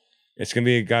 It's gonna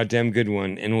be a goddamn good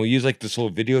one, and we'll use like this little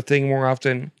video thing more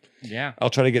often. Yeah, I'll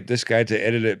try to get this guy to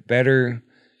edit it better.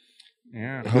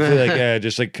 Yeah, hopefully, like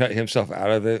just like cut himself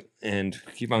out of it and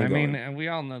keep on going. I mean, we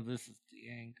all know this is the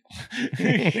angle.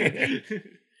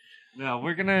 No,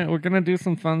 we're gonna do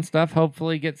some fun stuff.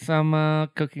 Hopefully, get some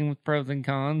Cooking with Pros and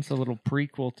Cons, a little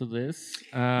prequel to this.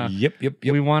 Yep.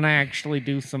 We want to actually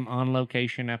do some on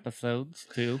location episodes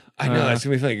too. I know that's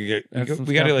gonna be fun.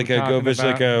 We gotta like go visit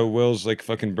like Will's like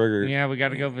fucking burger. Yeah, we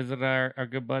gotta go visit our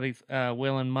good buddies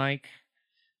Will and Mike.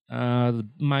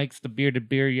 Mike's the bearded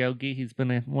beer yogi. He's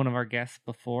been one of our guests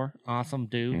before. Awesome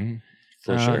dude. Mm-hmm.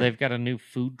 For sure. They've got a new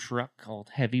food truck called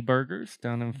Heavy Burgers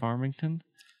down in Farmington.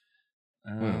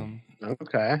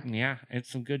 Okay. Yeah, it's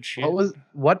some good shit.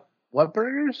 What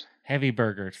burgers? Heavy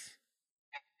burgers.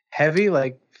 Heavy,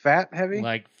 like fat heavy?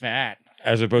 Like fat.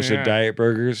 As opposed to diet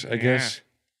burgers, I guess.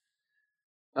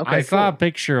 Okay. I saw a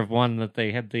picture of one that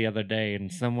they had the other day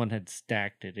and someone had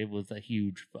stacked it. It was a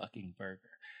huge fucking burger.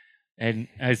 And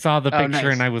I saw the picture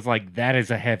and I was like, that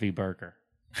is a heavy burger.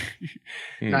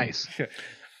 Nice.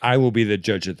 I will be the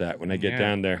judge of that when I get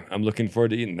down there. I'm looking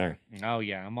forward to eating there. Oh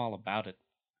yeah, I'm all about it.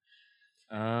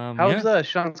 How's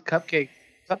Sean's cupcake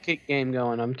game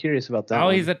going? I'm curious about that. Oh,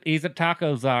 he's a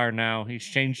taco czar now. He's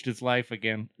changed his life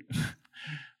again.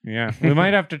 Yeah, we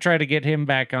might have to try to get him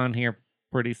back on here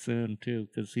pretty soon too,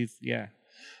 because he's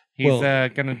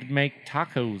gonna make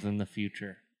tacos in the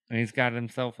future, and he's got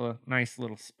himself a nice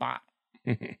little spot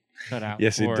cut out.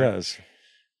 Yes, he does.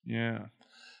 Yeah.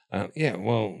 Yeah.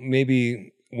 Well,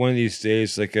 maybe one of these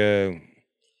days, like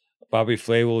Bobby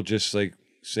Flay will just like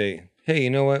say, "Hey, you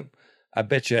know what? I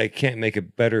bet you I can't make a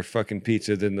better fucking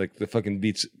pizza than like the fucking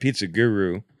pizza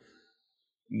guru."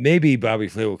 Maybe Bobby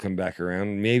Flay will come back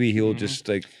around. Maybe he'll just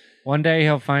like one day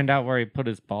he'll find out where he put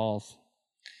his balls.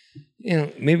 You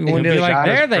know, maybe one day be like,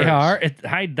 there they are.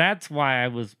 That's why I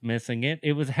was missing it.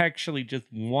 It was actually just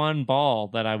one ball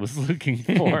that I was looking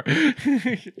for.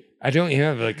 I don't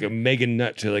have like a mega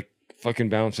nut to like fucking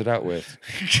balance it out with.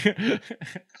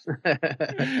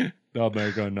 The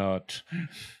mega nut.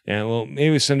 Yeah, well,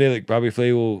 maybe someday like Bobby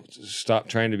Flay will stop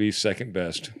trying to be second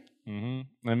best.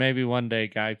 Mm-hmm. And maybe one day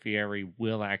Guy Fieri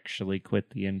will actually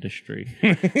quit the industry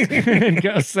and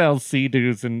go sell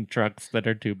Sea-Doos and trucks that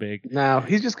are too big. No,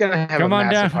 he's just going to have a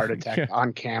massive heart attack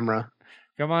on camera.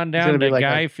 Come on down to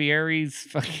Guy Fieri's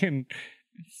fucking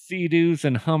Sea-Doos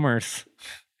and Hummers.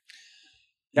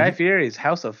 Guy Fieri's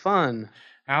House of Fun.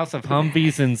 House of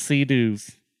Humvees and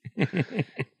Sea-Doos.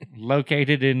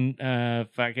 Located in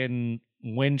fucking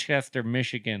Winchester,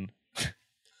 Michigan.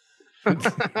 I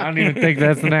don't even think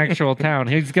that's an actual town.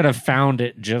 He's gonna found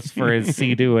it just for his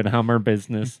Sea-Doo and Hummer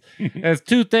business. There's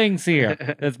two things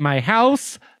here. There's my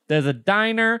house, there's a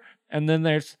diner, and then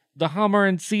there's the Hummer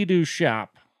and Sea-Doo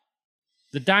shop.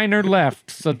 The diner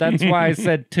left, so that's why I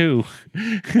said 2.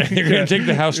 They're gonna take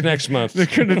the house next month. They're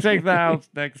gonna take the house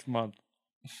next month.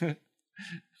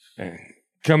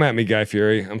 Come at me, Guy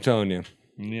Fieri. I'm telling you.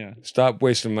 Yeah. Stop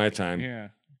wasting my time. Yeah.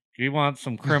 He wants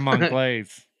some creme on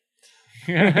glaze.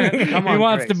 Come on, he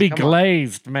wants Grace, to be come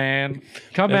glazed, man.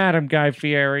 Come at him, Guy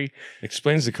Fieri.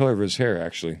 Explains the color of his hair,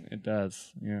 actually. It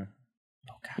does, yeah.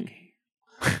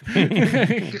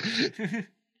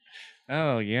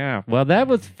 Oh, yeah. Well, that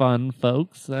was fun,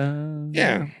 folks.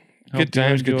 Yeah. Hope Good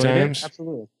times, good times.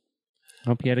 Absolutely.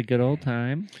 Hope you had a good old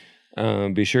time.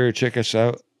 Be sure to check us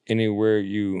out anywhere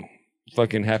you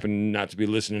fucking happen not to be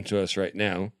listening to us right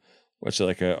now. What's it,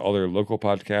 like all their local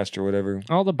podcast or whatever?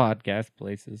 All the podcast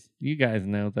places. You guys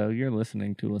know, though, you're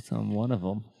listening to us on one of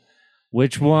them.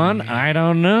 Which one? I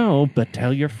don't know, but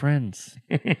tell your friends.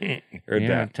 Heard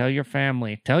that. Tell your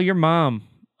family. Tell your mom.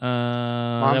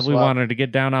 That we Swap. wanted to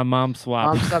get down on Mom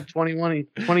Swap. Mom Swap 2021.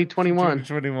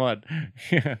 2021.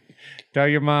 Yeah. Tell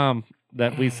your mom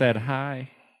that we said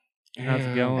hi. How's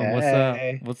it going? Hey. What's up?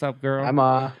 What's up, girl? I'm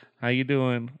How you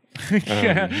doing?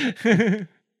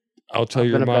 I'll tell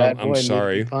your mom I'm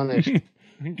sorry.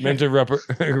 Meant to rubber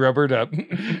it up.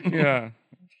 Yeah.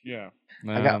 Yeah.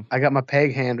 I got my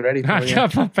peg hand ready for you.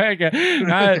 got my peg.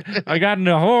 I got in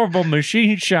a horrible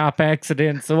machine shop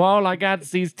accident, so all I got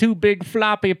is these 2 big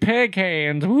floppy peg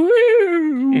hands.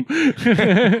 Woo!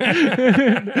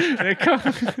 They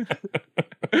come.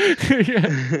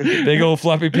 Yeah. Big old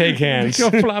floppy peg hands.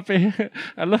 Big old floppy.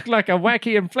 I look like a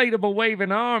wacky inflatable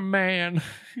waving arm man.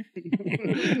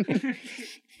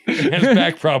 Has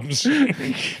back problems.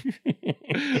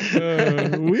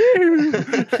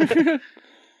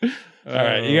 All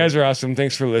right, you guys are awesome.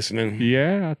 Thanks for listening.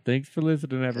 Yeah, thanks for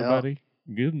listening, everybody.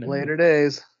 Good night. Later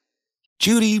days.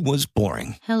 Judy was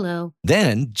boring. Hello.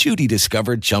 Then Judy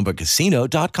discovered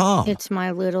ChumbaCasino.com. It's my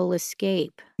little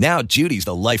escape. Now Judy's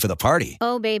the life of the party.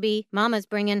 Oh, baby, mama's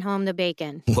bringing home the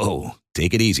bacon. Whoa,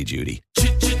 take it easy, Judy.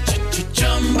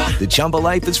 The Chumba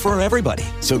life is for everybody.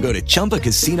 So go to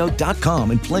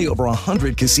ChumbaCasino.com and play over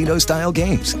 100 casino-style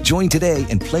games. Join today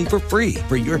and play for free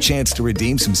for your chance to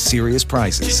redeem some serious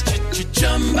prizes.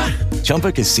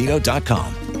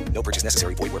 ChumbaCasino.com. No purchase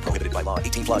necessary. Void where prohibited by law.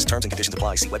 18+ terms and conditions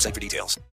apply. See website for details.